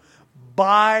you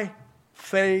by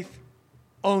faith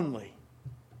only.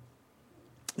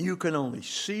 You can only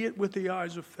see it with the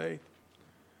eyes of faith.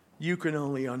 You can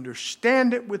only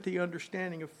understand it with the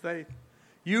understanding of faith.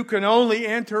 You can only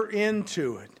enter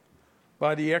into it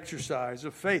by the exercise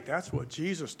of faith. That's what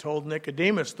Jesus told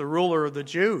Nicodemus, the ruler of the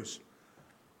Jews.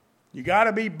 You got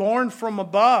to be born from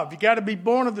above. You got to be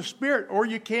born of the Spirit, or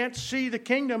you can't see the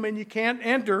kingdom and you can't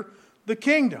enter the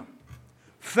kingdom.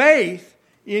 Faith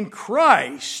in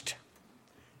Christ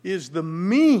is the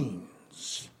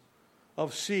means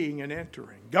of seeing and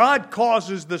entering. God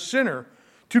causes the sinner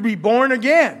to be born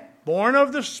again, born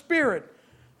of the Spirit,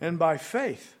 and by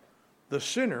faith, the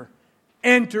sinner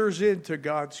enters into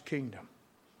God's kingdom.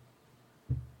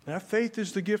 That faith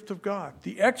is the gift of God.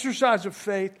 The exercise of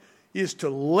faith is to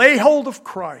lay hold of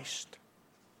Christ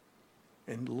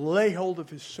and lay hold of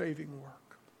His saving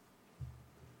work.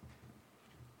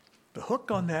 The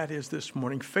hook on that is this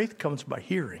morning, faith comes by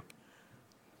hearing,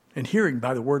 and hearing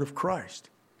by the word of Christ.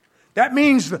 That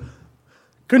means the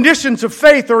conditions of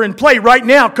faith are in play right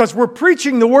now because we're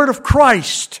preaching the word of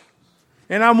Christ.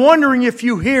 And I'm wondering if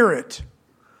you hear it,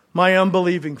 my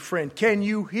unbelieving friend. Can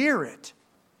you hear it?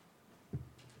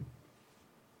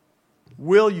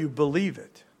 Will you believe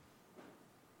it?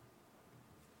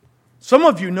 Some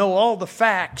of you know all the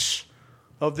facts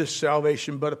of this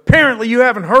salvation, but apparently you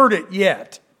haven't heard it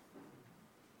yet.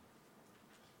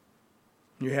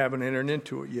 You haven't entered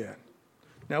into it yet.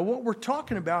 Now, what we're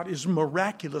talking about is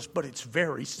miraculous, but it's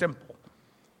very simple.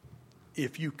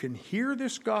 If you can hear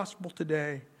this gospel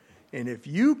today, and if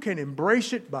you can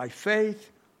embrace it by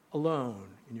faith alone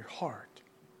in your heart,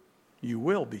 you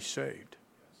will be saved.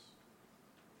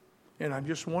 And I'm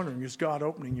just wondering, is God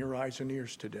opening your eyes and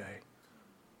ears today?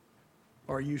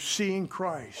 Are you seeing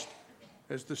Christ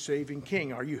as the saving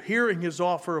King? Are you hearing His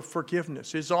offer of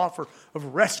forgiveness, His offer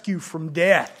of rescue from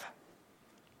death,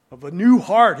 of a new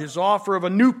heart, His offer of a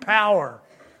new power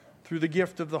through the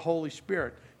gift of the Holy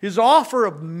Spirit, His offer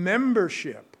of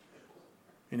membership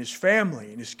in His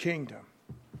family, in His kingdom?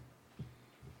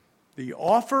 The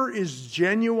offer is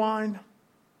genuine.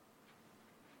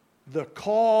 The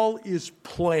call is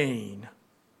plain.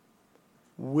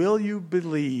 Will you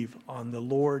believe on the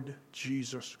Lord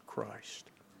Jesus Christ?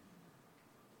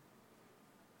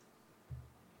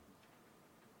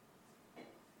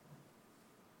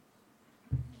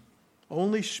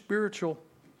 Only spiritual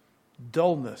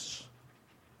dullness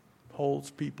holds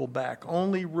people back.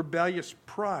 Only rebellious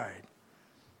pride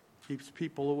keeps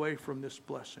people away from this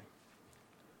blessing.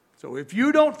 So if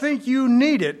you don't think you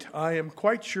need it, I am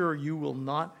quite sure you will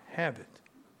not have it.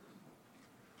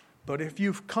 But if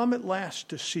you've come at last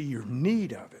to see your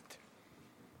need of it,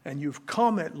 and you've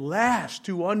come at last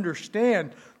to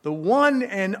understand the one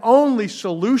and only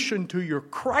solution to your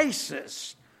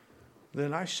crisis,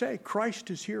 then I say Christ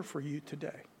is here for you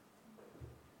today.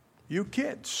 You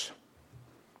kids,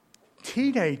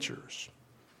 teenagers,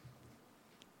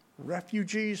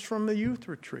 refugees from the youth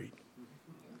retreat.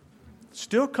 It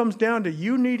still comes down to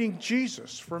you needing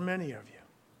Jesus for many of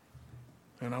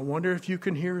you. And I wonder if you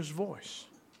can hear His voice.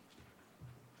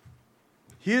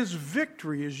 His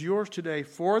victory is yours today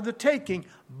for the taking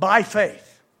by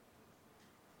faith.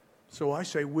 So I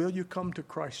say, will you come to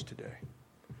Christ today?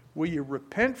 Will you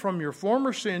repent from your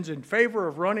former sins in favor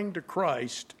of running to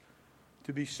Christ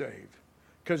to be saved?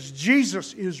 Because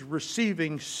Jesus is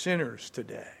receiving sinners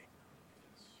today.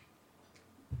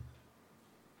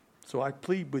 So I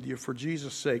plead with you for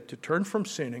Jesus' sake to turn from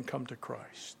sin and come to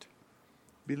Christ.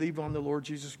 Believe on the Lord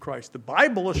Jesus Christ. The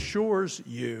Bible assures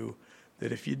you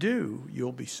that if you do,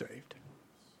 you'll be saved.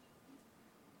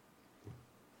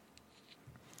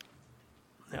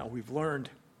 Now, we've learned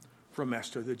from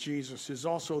Esther that Jesus is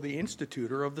also the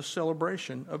institutor of the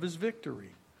celebration of His victory.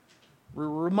 We're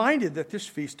reminded that this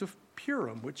feast of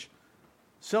Purim, which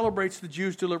celebrates the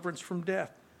Jews' deliverance from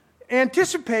death,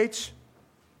 anticipates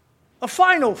a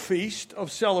final feast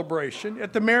of celebration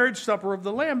at the marriage supper of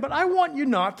the Lamb. But I want you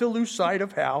not to lose sight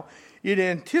of how it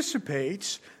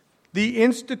anticipates the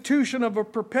institution of a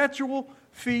perpetual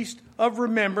feast of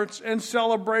remembrance and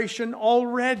celebration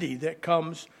already that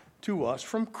comes to us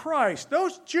from Christ.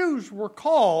 Those Jews were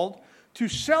called to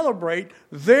celebrate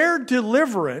their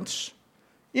deliverance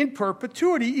in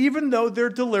perpetuity, even though their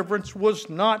deliverance was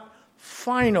not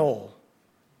final.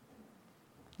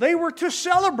 They were to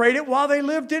celebrate it while they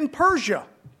lived in Persia.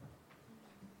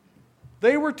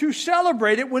 They were to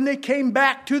celebrate it when they came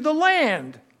back to the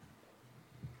land.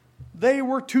 They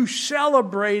were to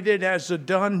celebrate it as a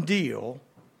done deal,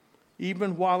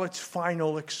 even while its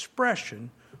final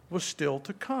expression was still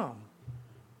to come.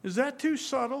 Is that too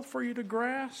subtle for you to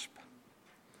grasp?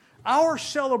 Our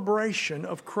celebration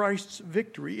of Christ's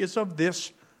victory is of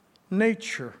this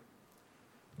nature.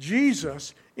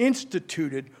 Jesus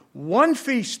instituted one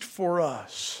feast for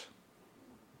us.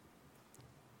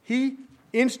 He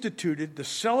instituted the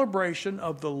celebration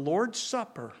of the Lord's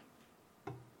Supper,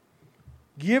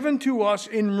 given to us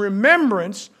in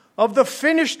remembrance of the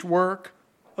finished work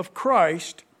of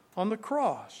Christ on the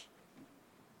cross.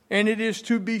 And it is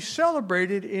to be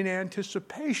celebrated in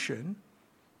anticipation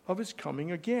of His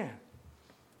coming again.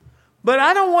 But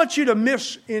I don't want you to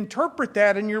misinterpret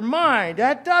that in your mind.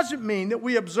 That doesn't mean that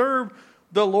we observe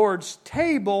the Lord's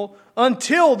table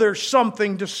until there's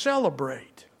something to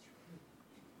celebrate.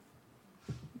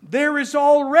 There is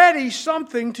already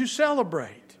something to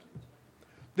celebrate.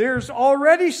 There's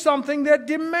already something that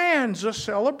demands a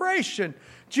celebration.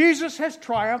 Jesus has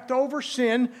triumphed over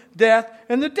sin, death,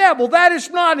 and the devil. That is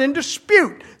not in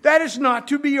dispute. That is not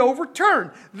to be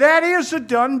overturned. That is a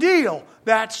done deal.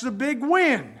 That's the big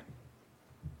win.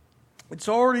 It's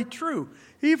already true,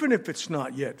 even if it's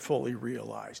not yet fully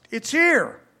realized. It's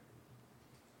here.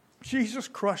 Jesus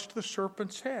crushed the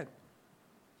serpent's head.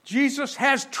 Jesus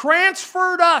has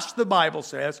transferred us, the Bible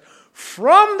says,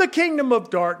 from the kingdom of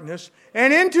darkness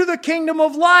and into the kingdom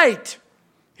of light.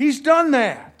 He's done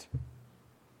that.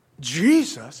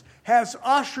 Jesus has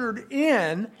ushered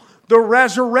in the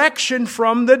resurrection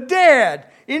from the dead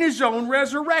in His own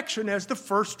resurrection as the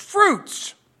first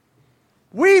fruits.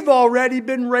 We've already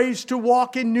been raised to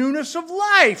walk in newness of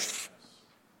life.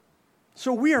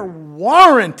 So we are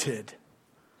warranted,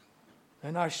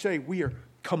 and I say we are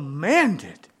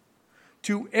commanded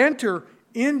to enter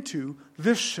into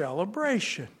this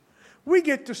celebration. We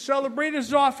get to celebrate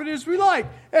as often as we like,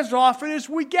 as often as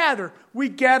we gather. We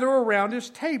gather around His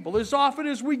table. As often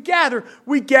as we gather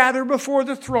before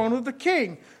the throne of the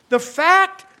King. The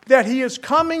fact that He is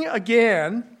coming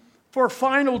again for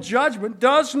final judgment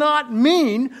does not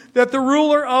mean that the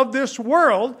ruler of this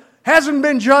world hasn't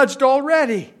been judged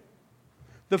already.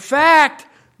 The fact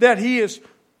that He is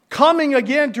coming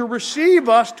again to receive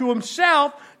us to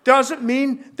Himself doesn't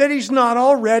mean that He's not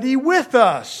already with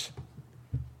us.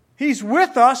 He's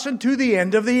with us unto the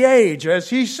end of the age. As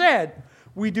He said,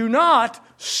 we do not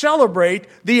celebrate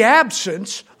the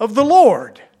absence of the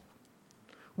Lord.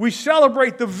 We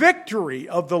celebrate the victory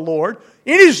of the Lord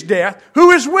in His death, who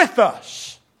is with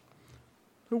us.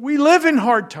 We live in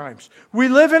hard times. We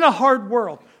live in a hard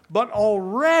world. But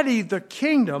already the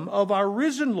kingdom of our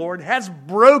risen Lord has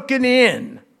broken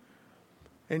in.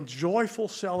 And joyful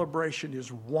celebration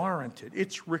is warranted.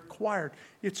 It's required.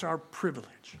 It's our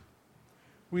privilege.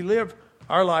 We live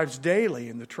our lives daily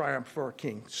in the triumph of our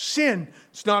King. Sin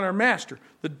is not our master.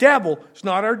 The devil is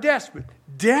not our despot.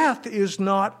 Death is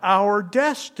not our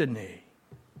destiny.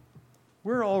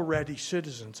 We're already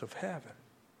citizens of heaven.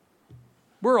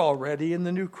 We're already in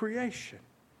the new creation.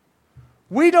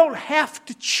 We don't have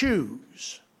to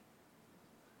choose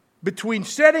between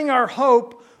setting our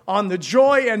hope on the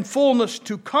joy and fullness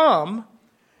to come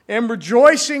and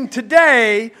rejoicing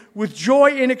today with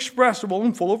joy inexpressible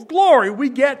and full of glory. We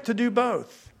get to do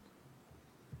both.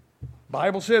 The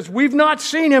Bible says we've not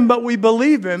seen Him, but we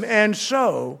believe Him, and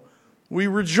so we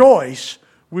rejoice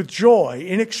with joy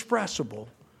inexpressible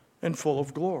and full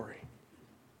of glory.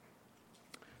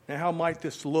 Now, how might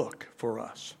this look for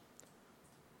us?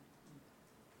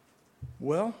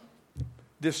 Well,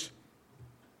 this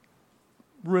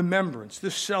remembrance,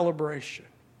 this celebration,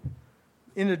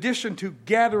 in addition to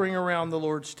gathering around the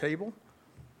Lord's table,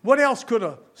 what else could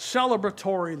a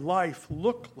celebratory life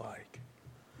look like?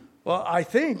 Well, I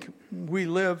think we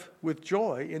live with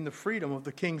joy in the freedom of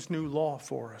the King's new law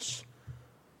for us.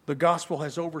 The gospel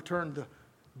has overturned the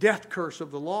death curse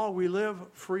of the law. We live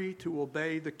free to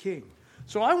obey the King.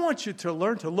 So I want you to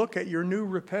learn to look at your new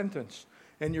repentance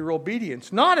and your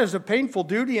obedience, not as a painful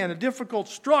duty and a difficult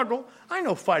struggle. I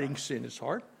know fighting sin is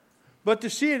hard, but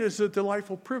to see it as a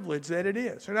delightful privilege that it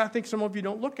is. And I think some of you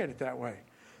don't look at it that way.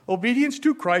 Obedience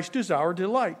to Christ is our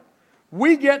delight.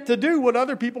 We get to do what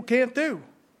other people can't do.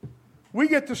 We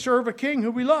get to serve a King who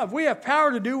we love. We have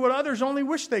power to do what others only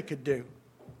wish they could do.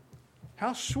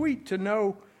 How sweet to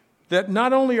know that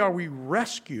not only are we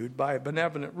rescued by a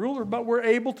benevolent ruler, but we're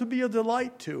able to be a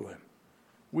delight to him.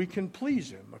 We can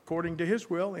please him according to his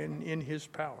will and in his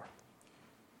power.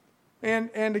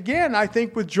 And again, I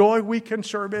think with joy we can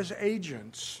serve as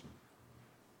agents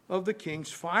of the King's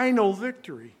final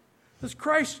victory. Because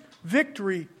Christ's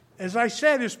victory, as I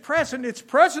said, is present. It's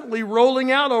presently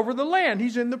rolling out over the land.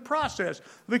 He's in the process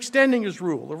of extending his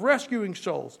rule, of rescuing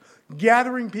souls,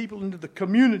 gathering people into the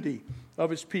community of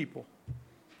his people.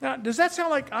 Now, does that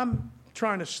sound like I'm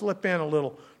trying to slip in a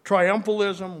little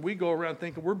triumphalism? We go around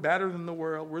thinking we're better than the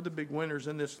world. We're the big winners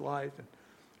in this life, and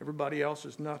everybody else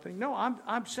is nothing. No,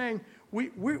 I'm saying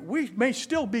we may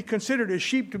still be considered as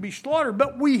sheep to be slaughtered,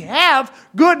 but we have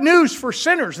good news for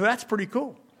sinners. That's pretty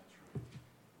cool.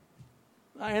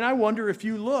 And I wonder if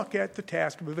you look at the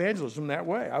task of evangelism that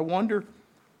way. I wonder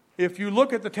if you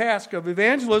look at the task of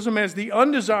evangelism as the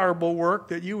undesirable work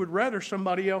that you would rather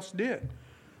somebody else did,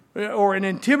 or an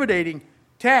intimidating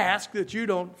task that you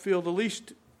don't feel the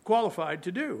least qualified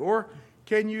to do. Or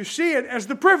can you see it as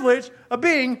the privilege of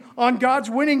being on God's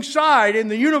winning side in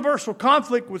the universal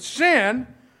conflict with sin,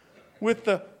 with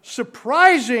the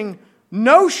surprising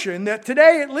notion that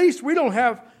today at least we don't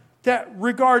have to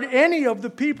regard any of the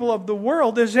people of the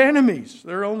world as enemies.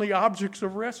 They're only objects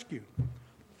of rescue.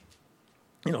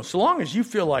 You know, so long as you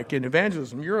feel like in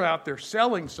evangelism you're out there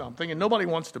selling something and nobody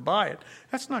wants to buy it,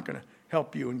 that's not going to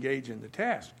help you engage in the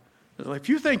task. If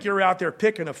you think you're out there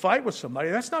picking a fight with somebody,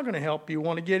 that's not going to help you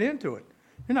want to get into it.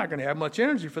 You're not going to have much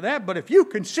energy for that. But if you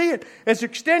can see it as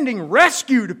extending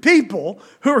rescue to people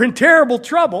who are in terrible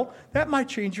trouble, that might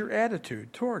change your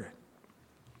attitude toward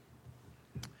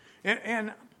it.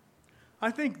 And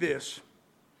I think a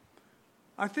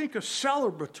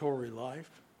celebratory life,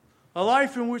 a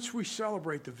life in which we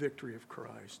celebrate the victory of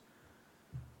Christ,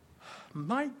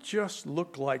 might just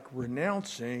look like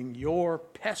renouncing your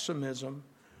pessimism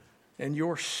and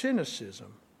your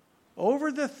cynicism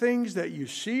over the things that you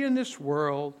see in this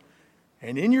world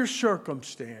and in your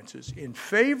circumstances in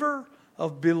favor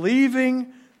of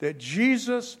believing that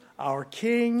Jesus, our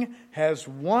King, has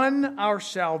won our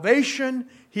salvation.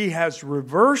 He has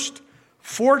reversed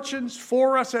fortunes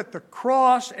for us at the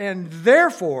cross, and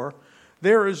therefore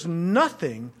there is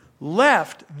nothing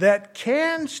left that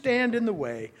can stand in the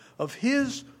way of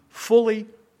his fully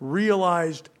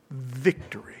realized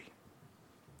victory.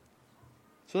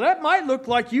 So that might look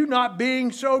like you not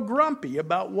being so grumpy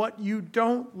about what you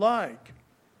don't like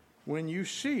when you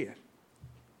see it.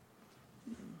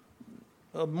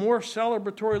 A more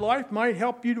celebratory life might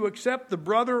help you to accept the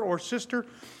brother or sister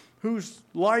whose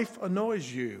life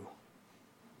annoys you.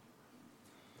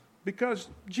 Because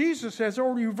Jesus has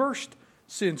already reversed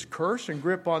sin's curse and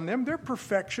grip on them. Their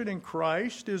perfection in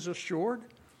Christ is assured.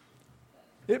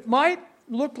 It might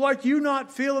look like you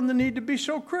not feeling the need to be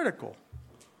so critical,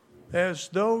 as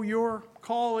though your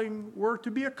calling were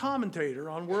to be a commentator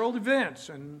on world events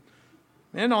and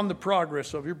on the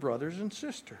progress of your brothers and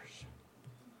sisters.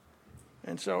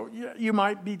 And so you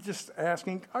might be just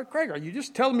asking, Craig, are you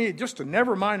just telling me just to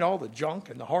never mind all the junk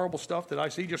and the horrible stuff that I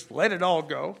see, just let it all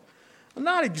go? Well,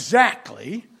 not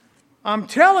exactly. I'm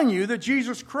telling you that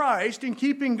Jesus Christ, in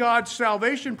keeping God's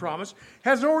salvation promise,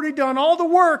 has already done all the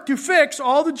work to fix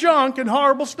all the junk and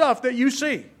horrible stuff that you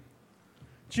see.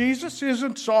 Jesus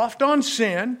isn't soft on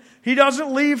sin. He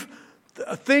doesn't leave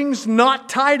things not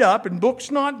tied up and books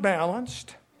not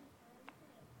balanced.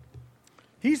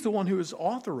 He's the one who has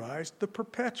authorized the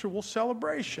perpetual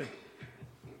celebration.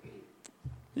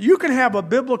 You can have a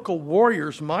biblical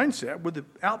warrior's mindset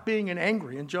without being an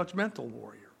angry and judgmental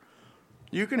warrior.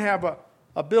 You can have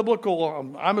a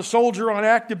biblical, I'm a soldier on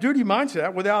active duty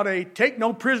mindset without a take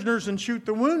no prisoners and shoot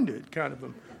the wounded kind of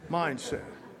a mindset.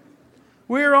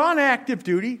 We're on active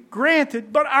duty,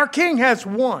 granted, but our King has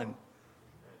won.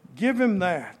 Give him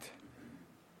that.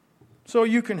 So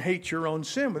you can hate your own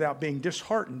sin without being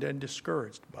disheartened and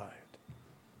discouraged by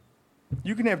it.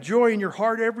 You can have joy in your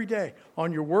heart every day,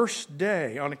 on your worst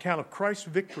day, on account of Christ's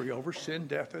victory over sin,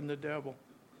 death, and the devil.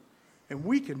 And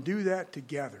we can do that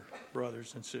together,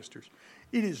 brothers and sisters.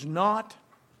 It is not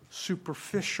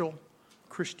superficial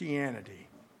Christianity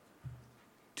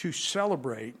to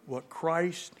celebrate what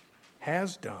Christ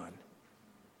has done,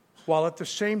 while at the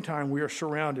same time we are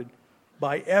surrounded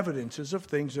by evidences of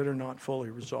things that are not fully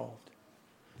resolved.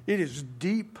 It is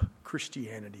deep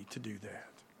Christianity to do that.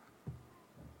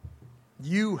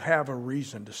 You have a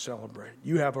reason to celebrate.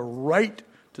 You have a right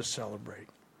to celebrate.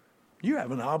 You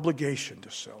have an obligation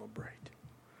to celebrate.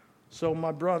 So,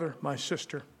 my brother, my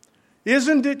sister,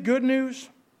 isn't it good news?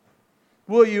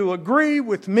 Will you agree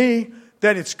with me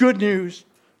that it's good news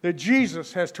that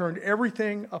Jesus has turned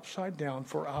everything upside down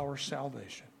for our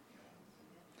salvation?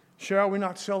 Shall we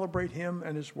not celebrate him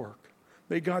and his work?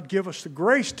 May God give us the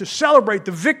grace to celebrate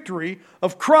the victory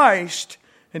of Christ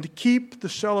and to keep the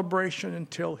celebration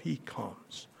until he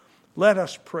comes. Let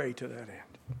us pray to that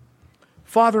end.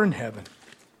 Father in heaven,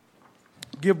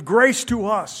 give grace to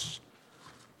us,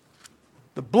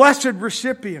 the blessed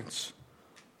recipients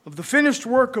of the finished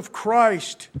work of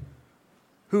Christ,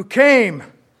 who came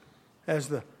as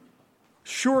the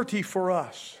surety for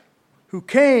us, who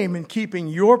came in keeping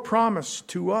your promise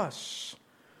to us,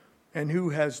 and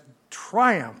who has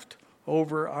triumphed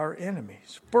over our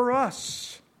enemies. For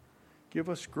us, give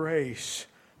us grace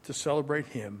to celebrate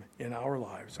him in our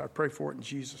lives. I pray for it in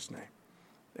Jesus' name.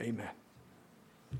 Amen.